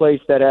goes to a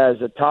place that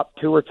has a top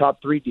 2 or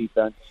top 3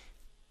 defense.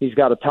 He's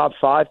got a top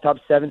 5, top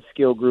 7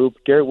 skill group.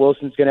 Garrett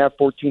Wilson's going to have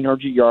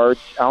 1,400 yards.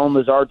 Alan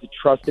Lazard's a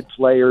trusted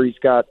player. He's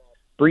got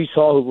Breece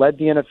Hall, who led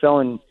the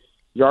NFL in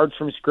yards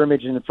from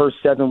scrimmage in the first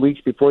 7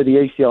 weeks before the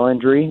ACL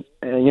injury.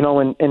 You know,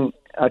 and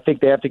I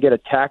think they have to get a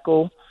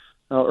tackle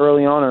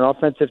early on, an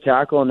offensive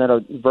tackle, and then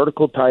a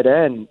vertical tight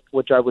end,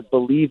 which I would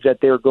believe that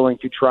they're going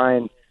to try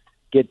and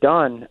get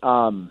done.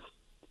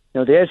 You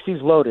know, the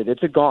AFC's loaded.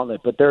 It's a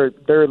gauntlet, but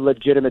they're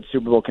legitimate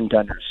Super Bowl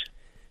contenders.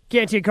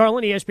 Canty and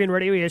Carlin, ESPN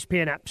Radio,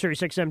 ESPN app, Sirius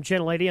XM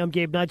Channel 80. I'm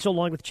Gabe Neitzel,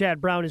 along with Chad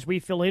Brown, as we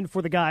fill in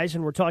for the guys,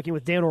 and we're talking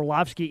with Dan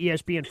Orlovsky,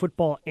 ESPN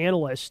football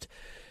analyst.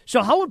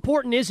 So how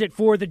important is it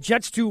for the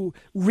Jets to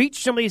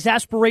reach some of these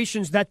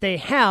aspirations that they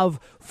have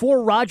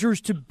for Rodgers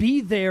to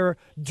be there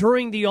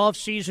during the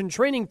offseason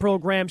training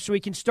program so he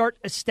can start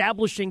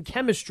establishing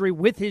chemistry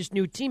with his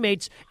new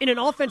teammates in an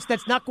offense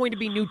that's not going to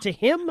be new to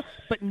him,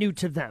 but new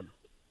to them?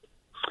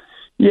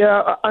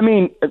 Yeah, I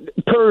mean,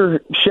 per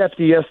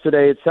Shefty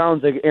yesterday, it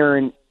sounds like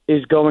Aaron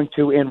is going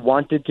to and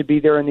wanted to be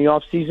there in the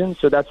offseason,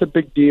 so that's a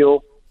big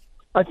deal.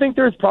 I think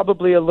there's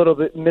probably a little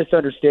bit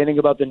misunderstanding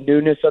about the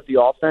newness of the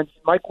offense.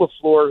 Mike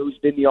LaFleur, who's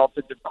been the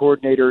offensive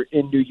coordinator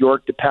in New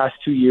York the past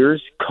 2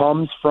 years,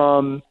 comes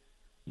from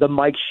the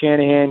Mike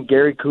Shanahan,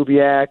 Gary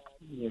Kubiak,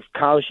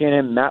 Kyle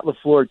Shanahan, Matt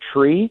LaFleur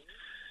tree.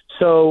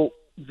 So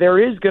there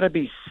is going to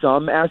be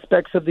some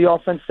aspects of the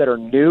offense that are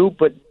new,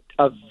 but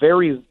a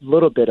very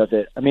little bit of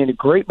it. I mean, a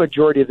great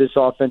majority of this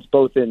offense,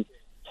 both in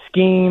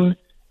scheme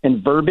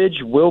and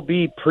verbiage, will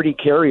be pretty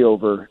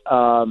carryover.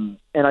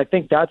 And I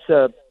think that's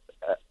a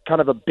kind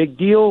of a big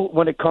deal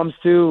when it comes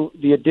to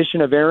the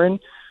addition of Aaron.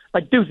 I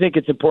do think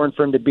it's important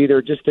for him to be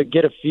there just to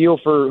get a feel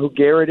for who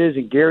Garrett is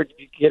and Garrett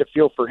get a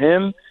feel for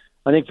him.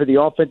 I think for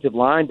the offensive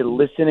line, to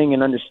listening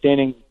and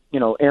understanding, you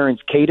know,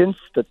 Aaron's cadence,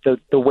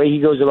 the way he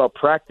goes about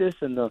practice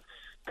and the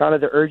kind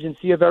of the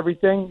urgency of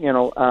everything, you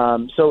know.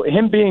 So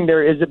him being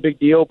there is a big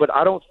deal, but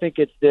I don't think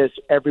it's this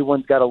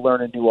everyone's got to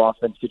learn a new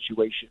offense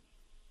situation.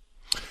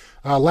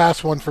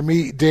 Last one for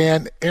me,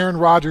 Dan. Aaron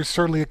Rodgers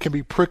certainly can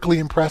be prickly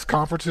in press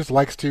conferences,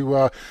 likes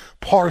to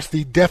parse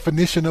the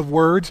definition of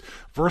words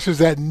versus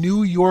that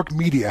New York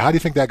media. How do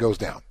you think that goes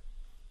down?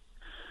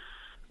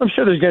 I'm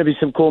sure there's going to be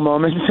some cool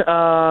moments.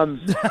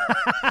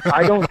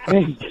 I don't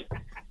think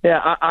 –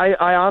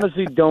 I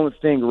honestly don't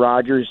think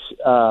Rodgers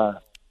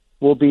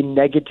will be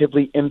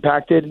negatively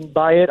impacted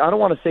by it. I don't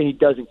want to say he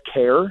doesn't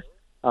care,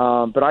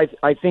 but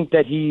I think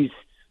that he's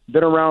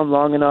been around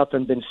long enough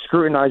and been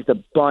scrutinized a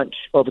bunch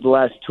over the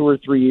last 2 or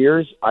 3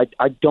 years.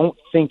 I don't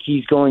think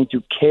he's going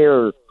to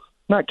care.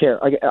 Not care.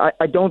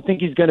 I don't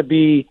think he's going to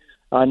be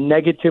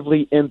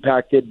negatively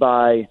impacted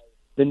by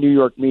the New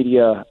York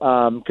media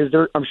because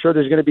I'm sure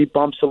there's going to be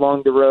bumps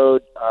along the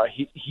road.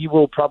 He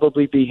will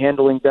probably be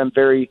handling them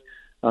very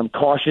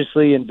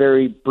cautiously and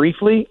very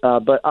briefly,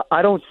 but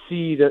I don't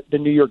see the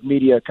New York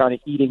media kind of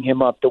eating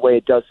him up the way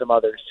it does some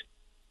others.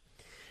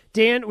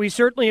 Dan, we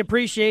certainly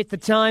appreciate the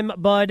time,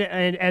 bud,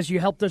 and as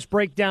you helped us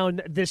break down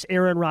this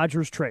Aaron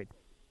Rodgers trade.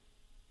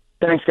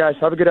 Thanks, guys.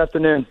 Have a good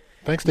afternoon.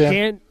 Thanks,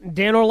 Dan.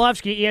 Dan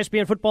Orlovsky,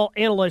 ESPN football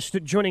analyst,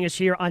 joining us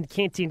here on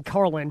Canty and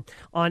Carlin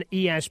on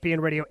ESPN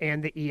Radio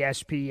and the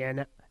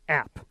ESPN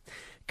app.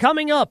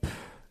 Coming up,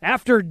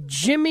 after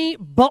Jimmy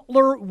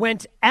Butler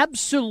went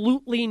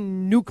absolutely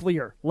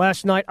nuclear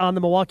last night on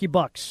the Milwaukee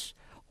Bucks,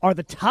 is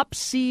that top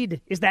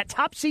seed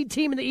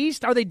team in the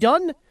East, are they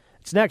done?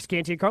 It's next,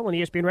 Canty and Carlin,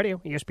 ESPN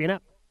Radio, ESPN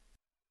app.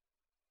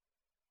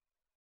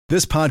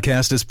 This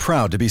podcast is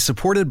proud to be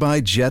supported by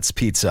Jets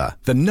Pizza,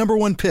 the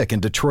 #1 pick in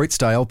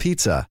Detroit-style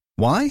pizza.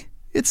 Why?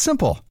 It's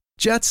simple.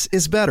 Jets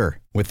is better.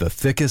 With the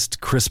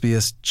thickest,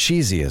 crispiest,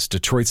 cheesiest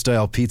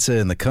Detroit-style pizza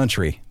in the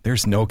country,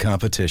 there's no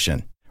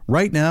competition.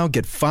 Right now,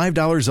 get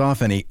 $5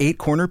 off any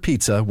 8-corner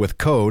pizza with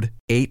code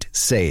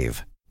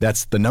 8SAVE.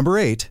 That's the number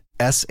 8,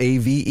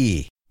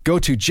 SAVE. Go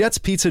to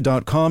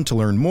jetspizza.com to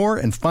learn more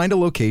and find a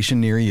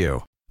location near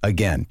you.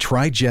 Again,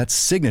 try Jet's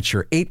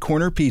signature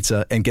 8-corner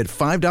pizza and get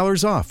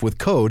 $5 off with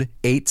code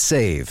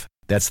 8SAVE.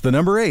 That's the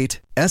number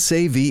 8,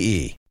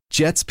 S-A-V-E.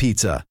 Jet's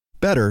Pizza.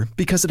 Better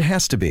because it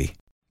has to be.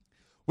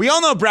 We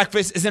all know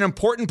breakfast is an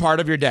important part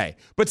of your day,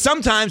 but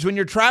sometimes when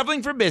you're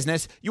traveling for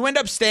business, you end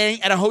up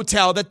staying at a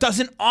hotel that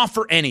doesn't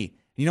offer any.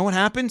 You know what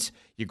happens?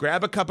 You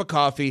grab a cup of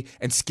coffee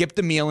and skip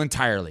the meal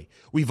entirely.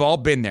 We've all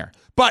been there.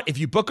 But if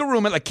you book a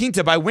room at La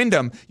Quinta by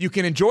Wyndham, you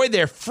can enjoy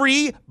their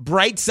free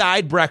Bright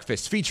Side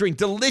breakfast featuring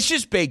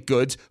delicious baked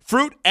goods,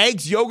 fruit,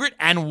 eggs, yogurt,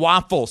 and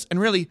waffles. And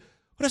really,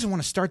 who doesn't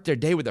want to start their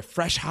day with a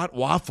fresh, hot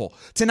waffle?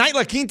 Tonight,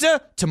 La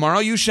Quinta, tomorrow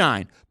you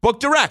shine. Book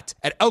direct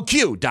at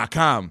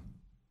LQ.com.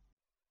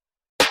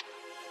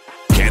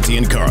 Canty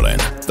and Carlin,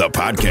 the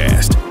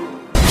podcast.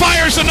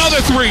 Fires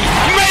another three.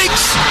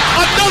 Makes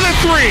another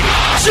three.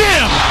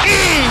 Jim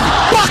E.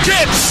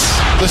 Buckets.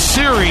 The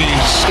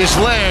series is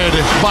led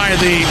by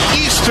the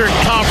Eastern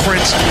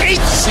Conference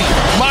 8th seed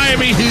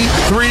Miami Heat,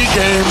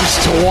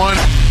 3-1.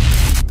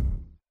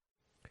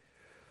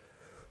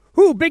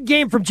 Ooh, big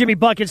game from Jimmy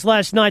Buckets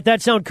last night.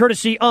 That sound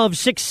courtesy of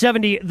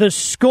 670 The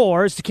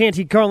Score. It's the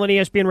Canty Carlin,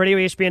 ESPN Radio,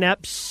 ESPN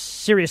app,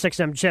 Sirius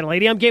XM Channel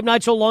 80. I'm Gabe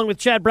Neitzel along with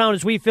Chad Brown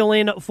as we fill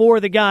in for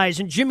the guys.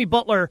 And Jimmy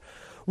Butler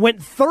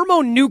went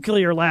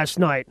thermonuclear last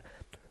night.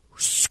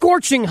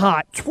 Scorching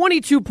hot,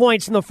 22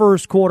 points in the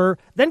first quarter,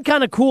 then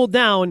kind of cooled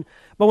down.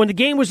 But when the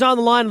game was on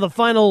the line in the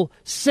final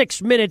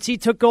 6 minutes, he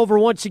took over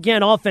once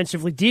again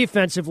offensively,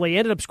 defensively,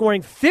 ended up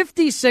scoring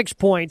 56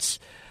 points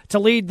to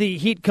lead the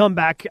Heat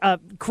comeback.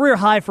 Career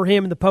high for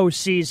him in the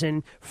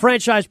postseason.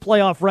 Franchise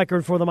playoff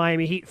record for the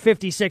Miami Heat,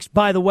 56.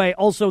 By the way,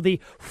 also the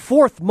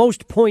 4th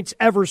most points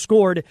ever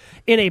scored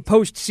in a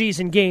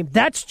postseason game.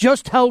 That's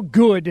just how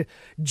good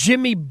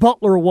Jimmy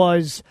Butler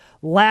was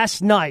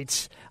last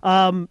night.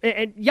 And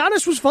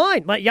Giannis was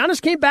fine.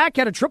 Giannis came back,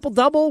 had a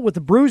triple-double with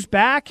a bruised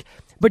back.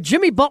 But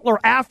Jimmy Butler,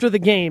 after the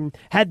game,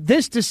 had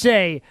this to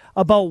say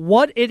about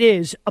what it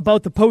is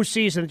about the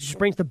postseason that just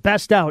brings the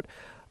best out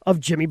of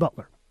Jimmy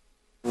Butler.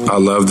 I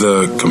love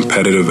the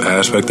competitive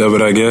aspect of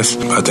it, I guess.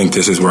 I think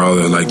this is where all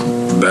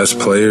the best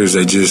players,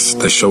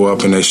 they show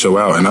up and they show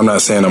out. And I'm not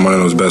saying I'm one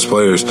of those best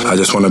players. I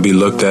just want to be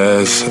looked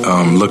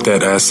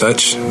at as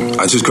such.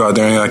 I just go out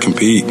there and I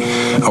compete.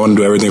 I want to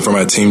do everything for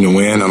my team to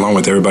win, along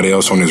with everybody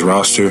else on this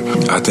roster.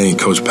 I think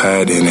Coach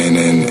Pat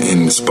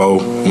and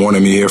Spo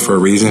wanted me here for a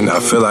reason. I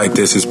feel like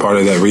this is part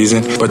of that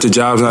reason. But the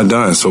job's not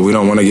done, so we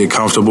don't want to get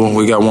comfortable.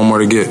 We got one more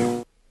to get.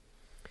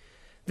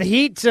 The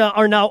Heat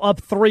are now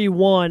up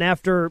 3-1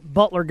 after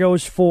Butler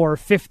goes for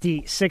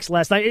 56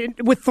 last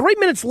night. With 3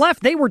 minutes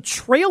left, they were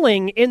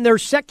trailing in their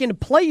second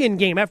play-in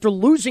game after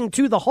losing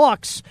to the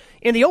Hawks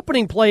in the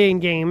opening play-in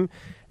game.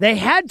 They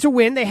had to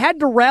win. They had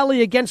to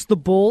rally against the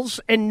Bulls.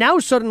 And now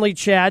suddenly,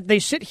 Chad, they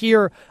sit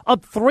here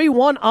up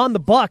 3-1 on the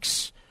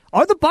Bucks.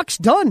 Are the Bucks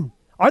done?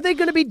 Are they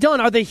going to be done?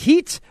 Are the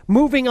Heat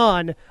moving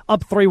on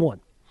up 3-1?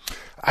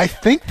 I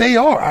think they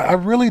are. I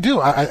really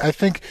do. I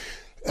think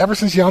ever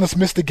since Giannis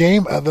missed the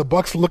game, the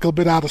Bucks look a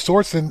bit out of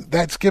sorts, and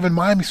that's given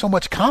Miami so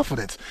much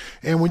confidence.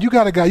 And when you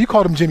got a guy, you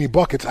called him Jimmy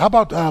Buckets. How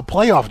about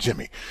playoff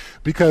Jimmy?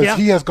 Because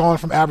he has gone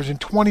from averaging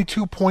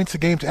 22 points a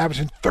game to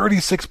averaging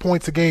 36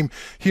 points a game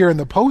here in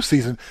the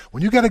postseason.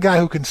 When you got a guy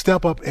who can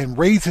step up and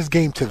raise his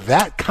game to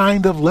that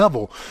kind of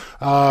level,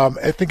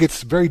 I think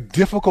it's very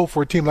difficult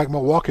for a team like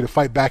Milwaukee to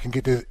fight back and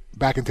get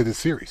back into this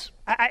series.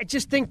 I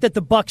just think that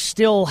the Bucks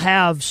still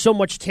have so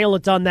much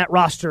talent on that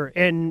roster.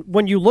 And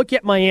when you look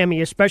at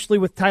Miami, especially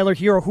with Tyler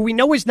Hero, who we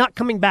know is not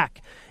coming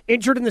back,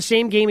 injured in the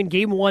same game in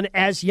Game 1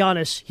 as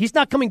Giannis, he's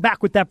not coming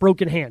back with that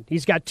broken hand.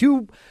 He's got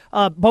 2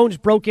 bones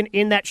broken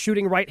in that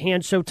shooting right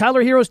hand. So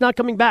Tyler Hero's not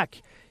coming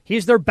back.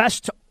 He's their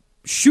best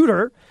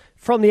shooter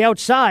from the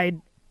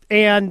outside,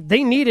 and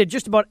they needed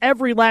just about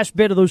every last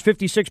bit of those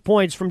 56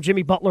 points from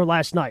Jimmy Butler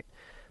last night.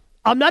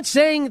 I'm not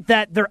saying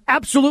that they're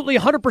absolutely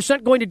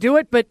 100% going to do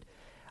it, but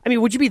I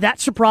mean, would you be that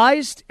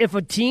surprised if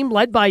a team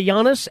led by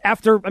Giannis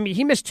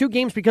he missed 2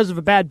 games because of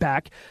a bad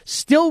back,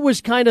 still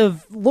was kind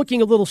of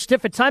looking a little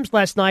stiff at times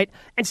last night,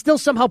 and still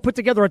somehow put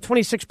together a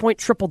 26-point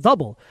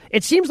triple-double?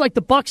 It seems like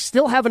the Bucks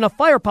still have enough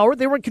firepower.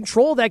 They were in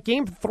control of that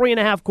game for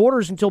 3.5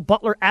 quarters until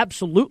Butler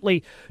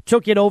absolutely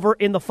took it over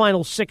in the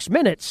final 6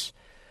 minutes.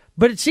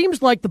 But it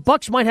seems like the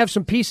Bucks might have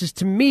some pieces,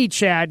 to me,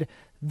 Chad,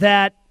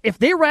 that if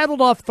they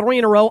rattled off 3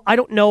 in a row, I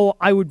don't know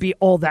I would be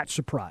all that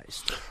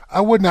surprised. I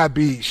would not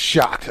be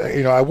shocked.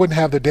 I wouldn't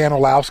have the Dan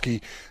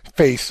Orlovsky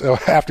face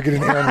after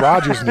getting Aaron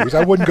Rodgers news.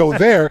 I wouldn't go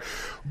there.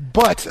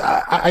 But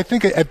I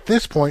think at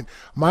this point,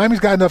 Miami's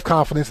got enough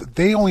confidence.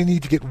 They only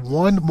need to get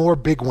one more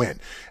big win.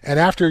 And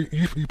after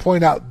you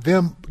point out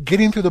them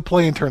getting to the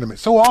play-in tournament,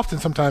 so often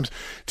sometimes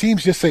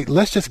teams just say,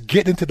 let's just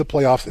get into the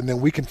playoffs and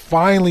then we can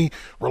finally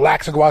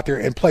relax and go out there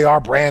and play our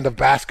brand of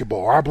basketball,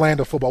 or our brand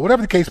of football,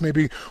 whatever the case may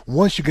be,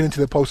 once you get into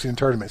the postseason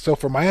tournament. So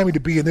for Miami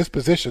to be in this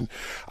position,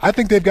 I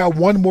think they've got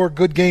one more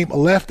good game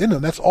left in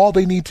them. That's all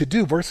they need to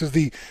do versus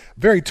the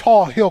very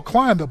tall hill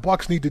climb the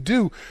Bucks need to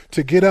do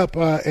to get up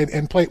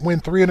and win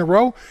 3 3 in a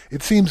row,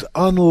 it seems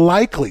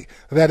unlikely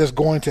that is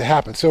going to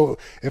happen. So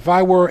if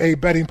I were a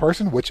betting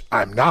person, which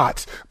I'm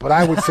not, but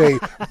I would say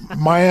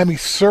Miami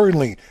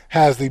certainly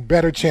has the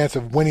better chance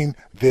of winning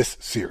this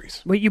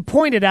series. Well, you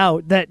pointed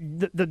out that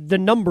the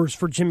numbers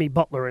for Jimmy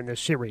Butler in this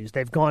series,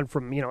 they've gone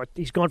from,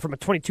 he's gone from a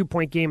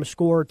 22-point game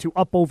score to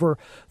up over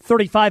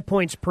 35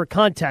 points per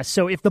contest.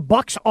 So if the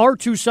Bucks are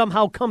to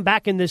somehow come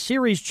back in this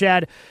series,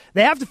 Chad,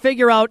 they have to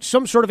figure out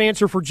some sort of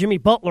answer for Jimmy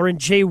Butler. And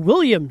Jay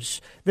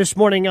Williams this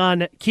morning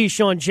on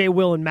Keyshawn, Jay,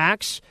 Will, and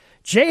Max.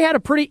 Jay had a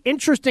pretty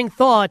interesting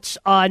thoughts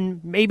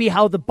on maybe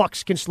how the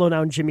Bucks can slow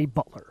down Jimmy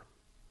Butler.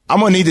 I'm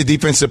going to need the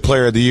defensive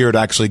player of the year to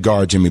actually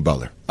guard Jimmy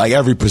Butler. Like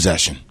every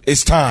possession.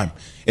 It's time.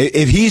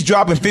 If he's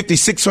dropping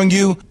 56 on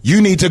you,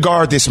 you need to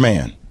guard this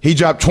man. He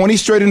dropped 20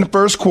 straight in the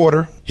first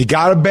quarter. He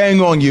got a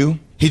bang on you.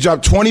 He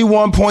dropped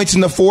 21 points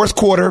in the fourth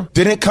quarter.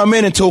 Didn't come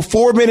in until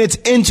 4 minutes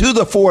into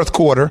the fourth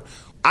quarter.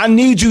 I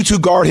need you to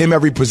guard him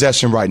every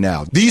possession right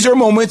now. These are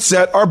moments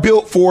that are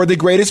built for the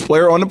greatest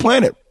player on the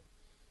planet.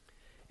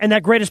 And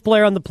that greatest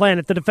player on the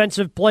planet, the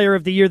defensive player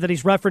of the year that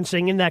he's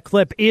referencing in that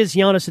clip, is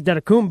Giannis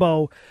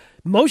Antetokounmpo.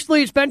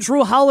 Mostly it's been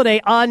Drew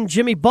Holiday on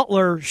Jimmy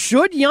Butler.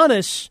 Should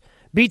Giannis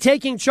be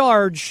taking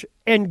charge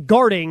and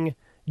guarding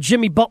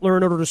Jimmy Butler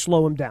in order to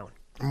slow him down?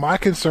 My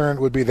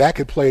concern would be that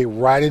could play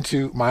right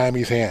into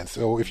Miami's hands.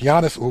 So if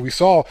Giannis, who we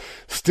saw,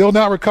 still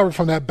not recovered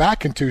from that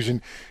back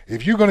contusion,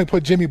 if you're going to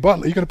put Jimmy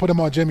Butler, you're going to put him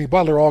on Jimmy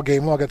Butler all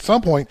game long. At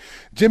some point,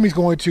 Jimmy's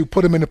going to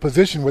put him in a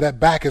position where that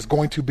back is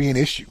going to be an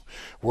issue,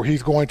 where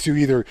he's going to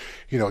either,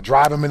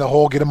 drive him in the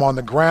hole, get him on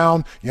the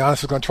ground.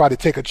 Giannis is going to try to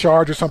take a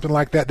charge or something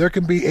like that. There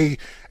can be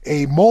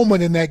a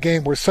moment in that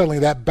game where suddenly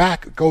that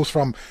back goes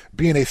from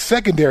being a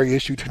secondary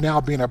issue to now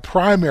being a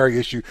primary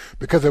issue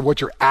because of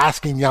what you're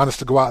asking Giannis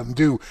to go out and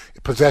do,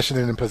 possession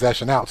in and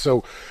possession out.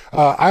 So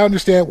I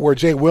understand where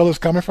Jay Will is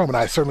coming from, and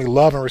I certainly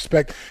love and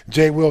respect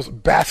Jay Will's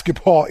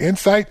basketball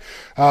insight.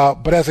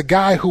 But as a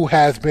guy who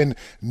has been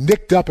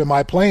nicked up in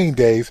my playing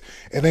days,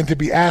 and then to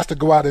be asked to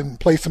go out and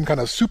play some kind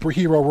of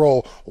superhero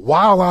role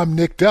while I'm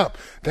nicked up,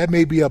 that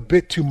may be a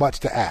bit too much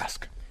to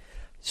ask.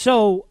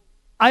 So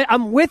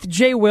I'm with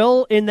Jay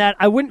Will in that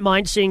I wouldn't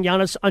mind seeing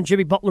Giannis on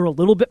Jimmy Butler a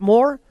little bit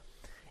more.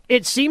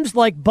 It seems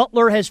like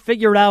Butler has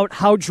figured out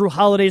how Drew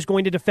Holiday is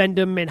going to defend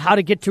him and how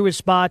to get to his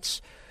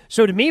spots.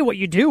 So to me, what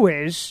you do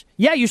is,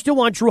 you still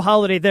want Drew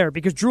Holiday there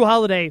because Drew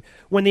Holiday,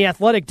 when The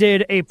Athletic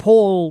did a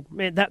poll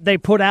that they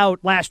put out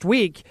last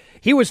week,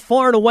 he was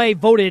far and away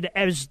voted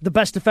as the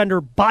best defender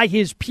by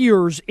his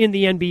peers in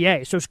the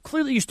NBA. So it's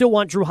clearly you still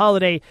want Drew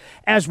Holiday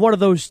as one of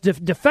those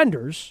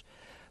defenders.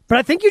 But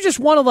I think you just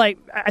want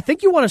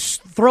to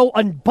throw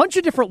a bunch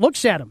of different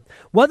looks at him,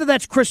 whether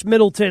that's Chris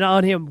Middleton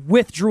on him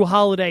with Drew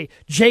Holiday,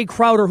 Jay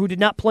Crowder, who did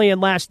not play in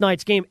last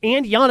night's game,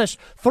 and Giannis.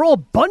 Throw a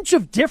bunch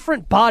of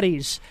different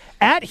bodies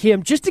at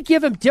him just to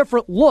give him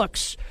different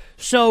looks.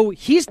 So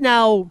he's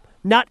now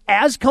not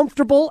as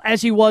comfortable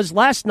as he was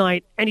last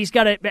night, and he's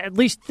got to at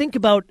least think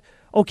about,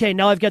 okay,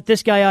 now I've got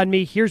this guy on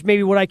me. Here's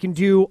maybe what I can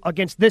do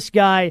against this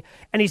guy.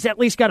 And he's at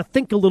least got to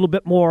think a little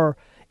bit more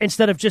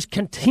instead of just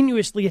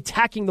continuously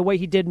attacking the way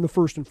he did in the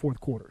first and fourth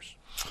quarters.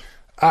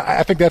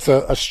 I think that's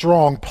a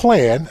strong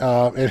plan,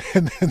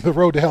 and the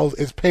road to hell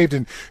is paved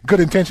in good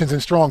intentions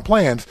and strong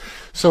plans.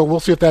 So we'll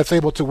see if that's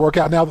able to work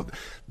out. Now,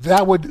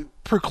 that would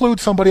preclude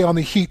somebody on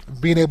the Heat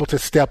being able to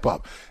step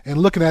up. And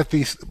looking at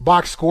the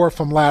box score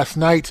from last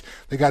night,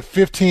 they got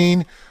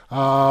 15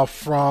 from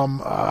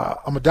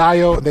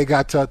Adebayo, and they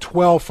got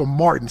 12 from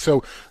Martin.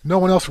 So no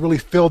one else really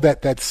filled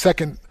that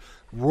second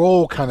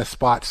role kind of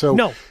spot. So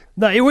no,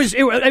 it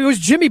was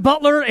Jimmy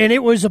Butler, and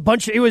it was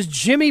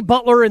Jimmy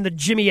Butler and the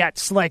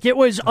Jimmyettes. Like it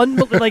was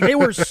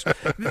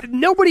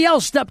nobody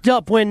else stepped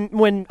up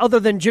when other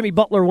than Jimmy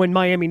Butler when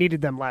Miami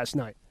needed them last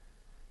night.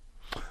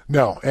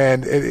 No,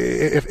 and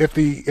if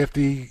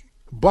the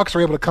Bucks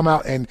are able to come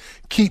out and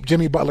keep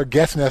Jimmy Butler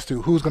guessing as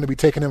to who's going to be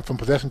taking him from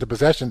possession to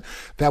possession,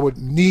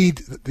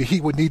 the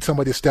Heat would need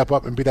somebody to step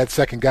up and be that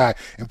second guy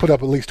and put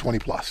up at least 20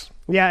 plus.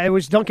 Yeah, it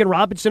was Duncan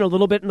Robinson a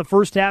little bit in the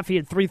first half. He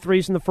had 3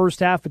 threes in the first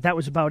half, but that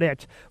was about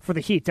it for the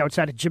Heat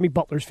outside of Jimmy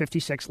Butler's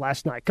 56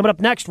 last night. Coming up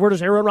next, where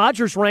does Aaron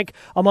Rodgers rank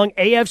among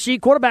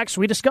AFC quarterbacks?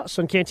 We discuss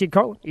on Canty and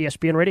Carlin,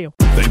 ESPN Radio.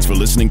 Thanks for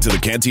listening to the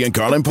Canty and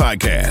Carlin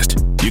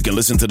podcast. You can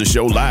listen to the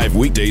show live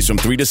weekdays from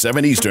 3 to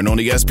 7 Eastern on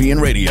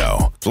ESPN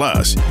Radio.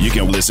 Plus, you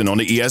can listen on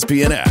the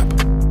ESPN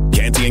app.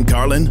 Canty and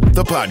Carlin,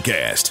 the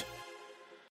podcast.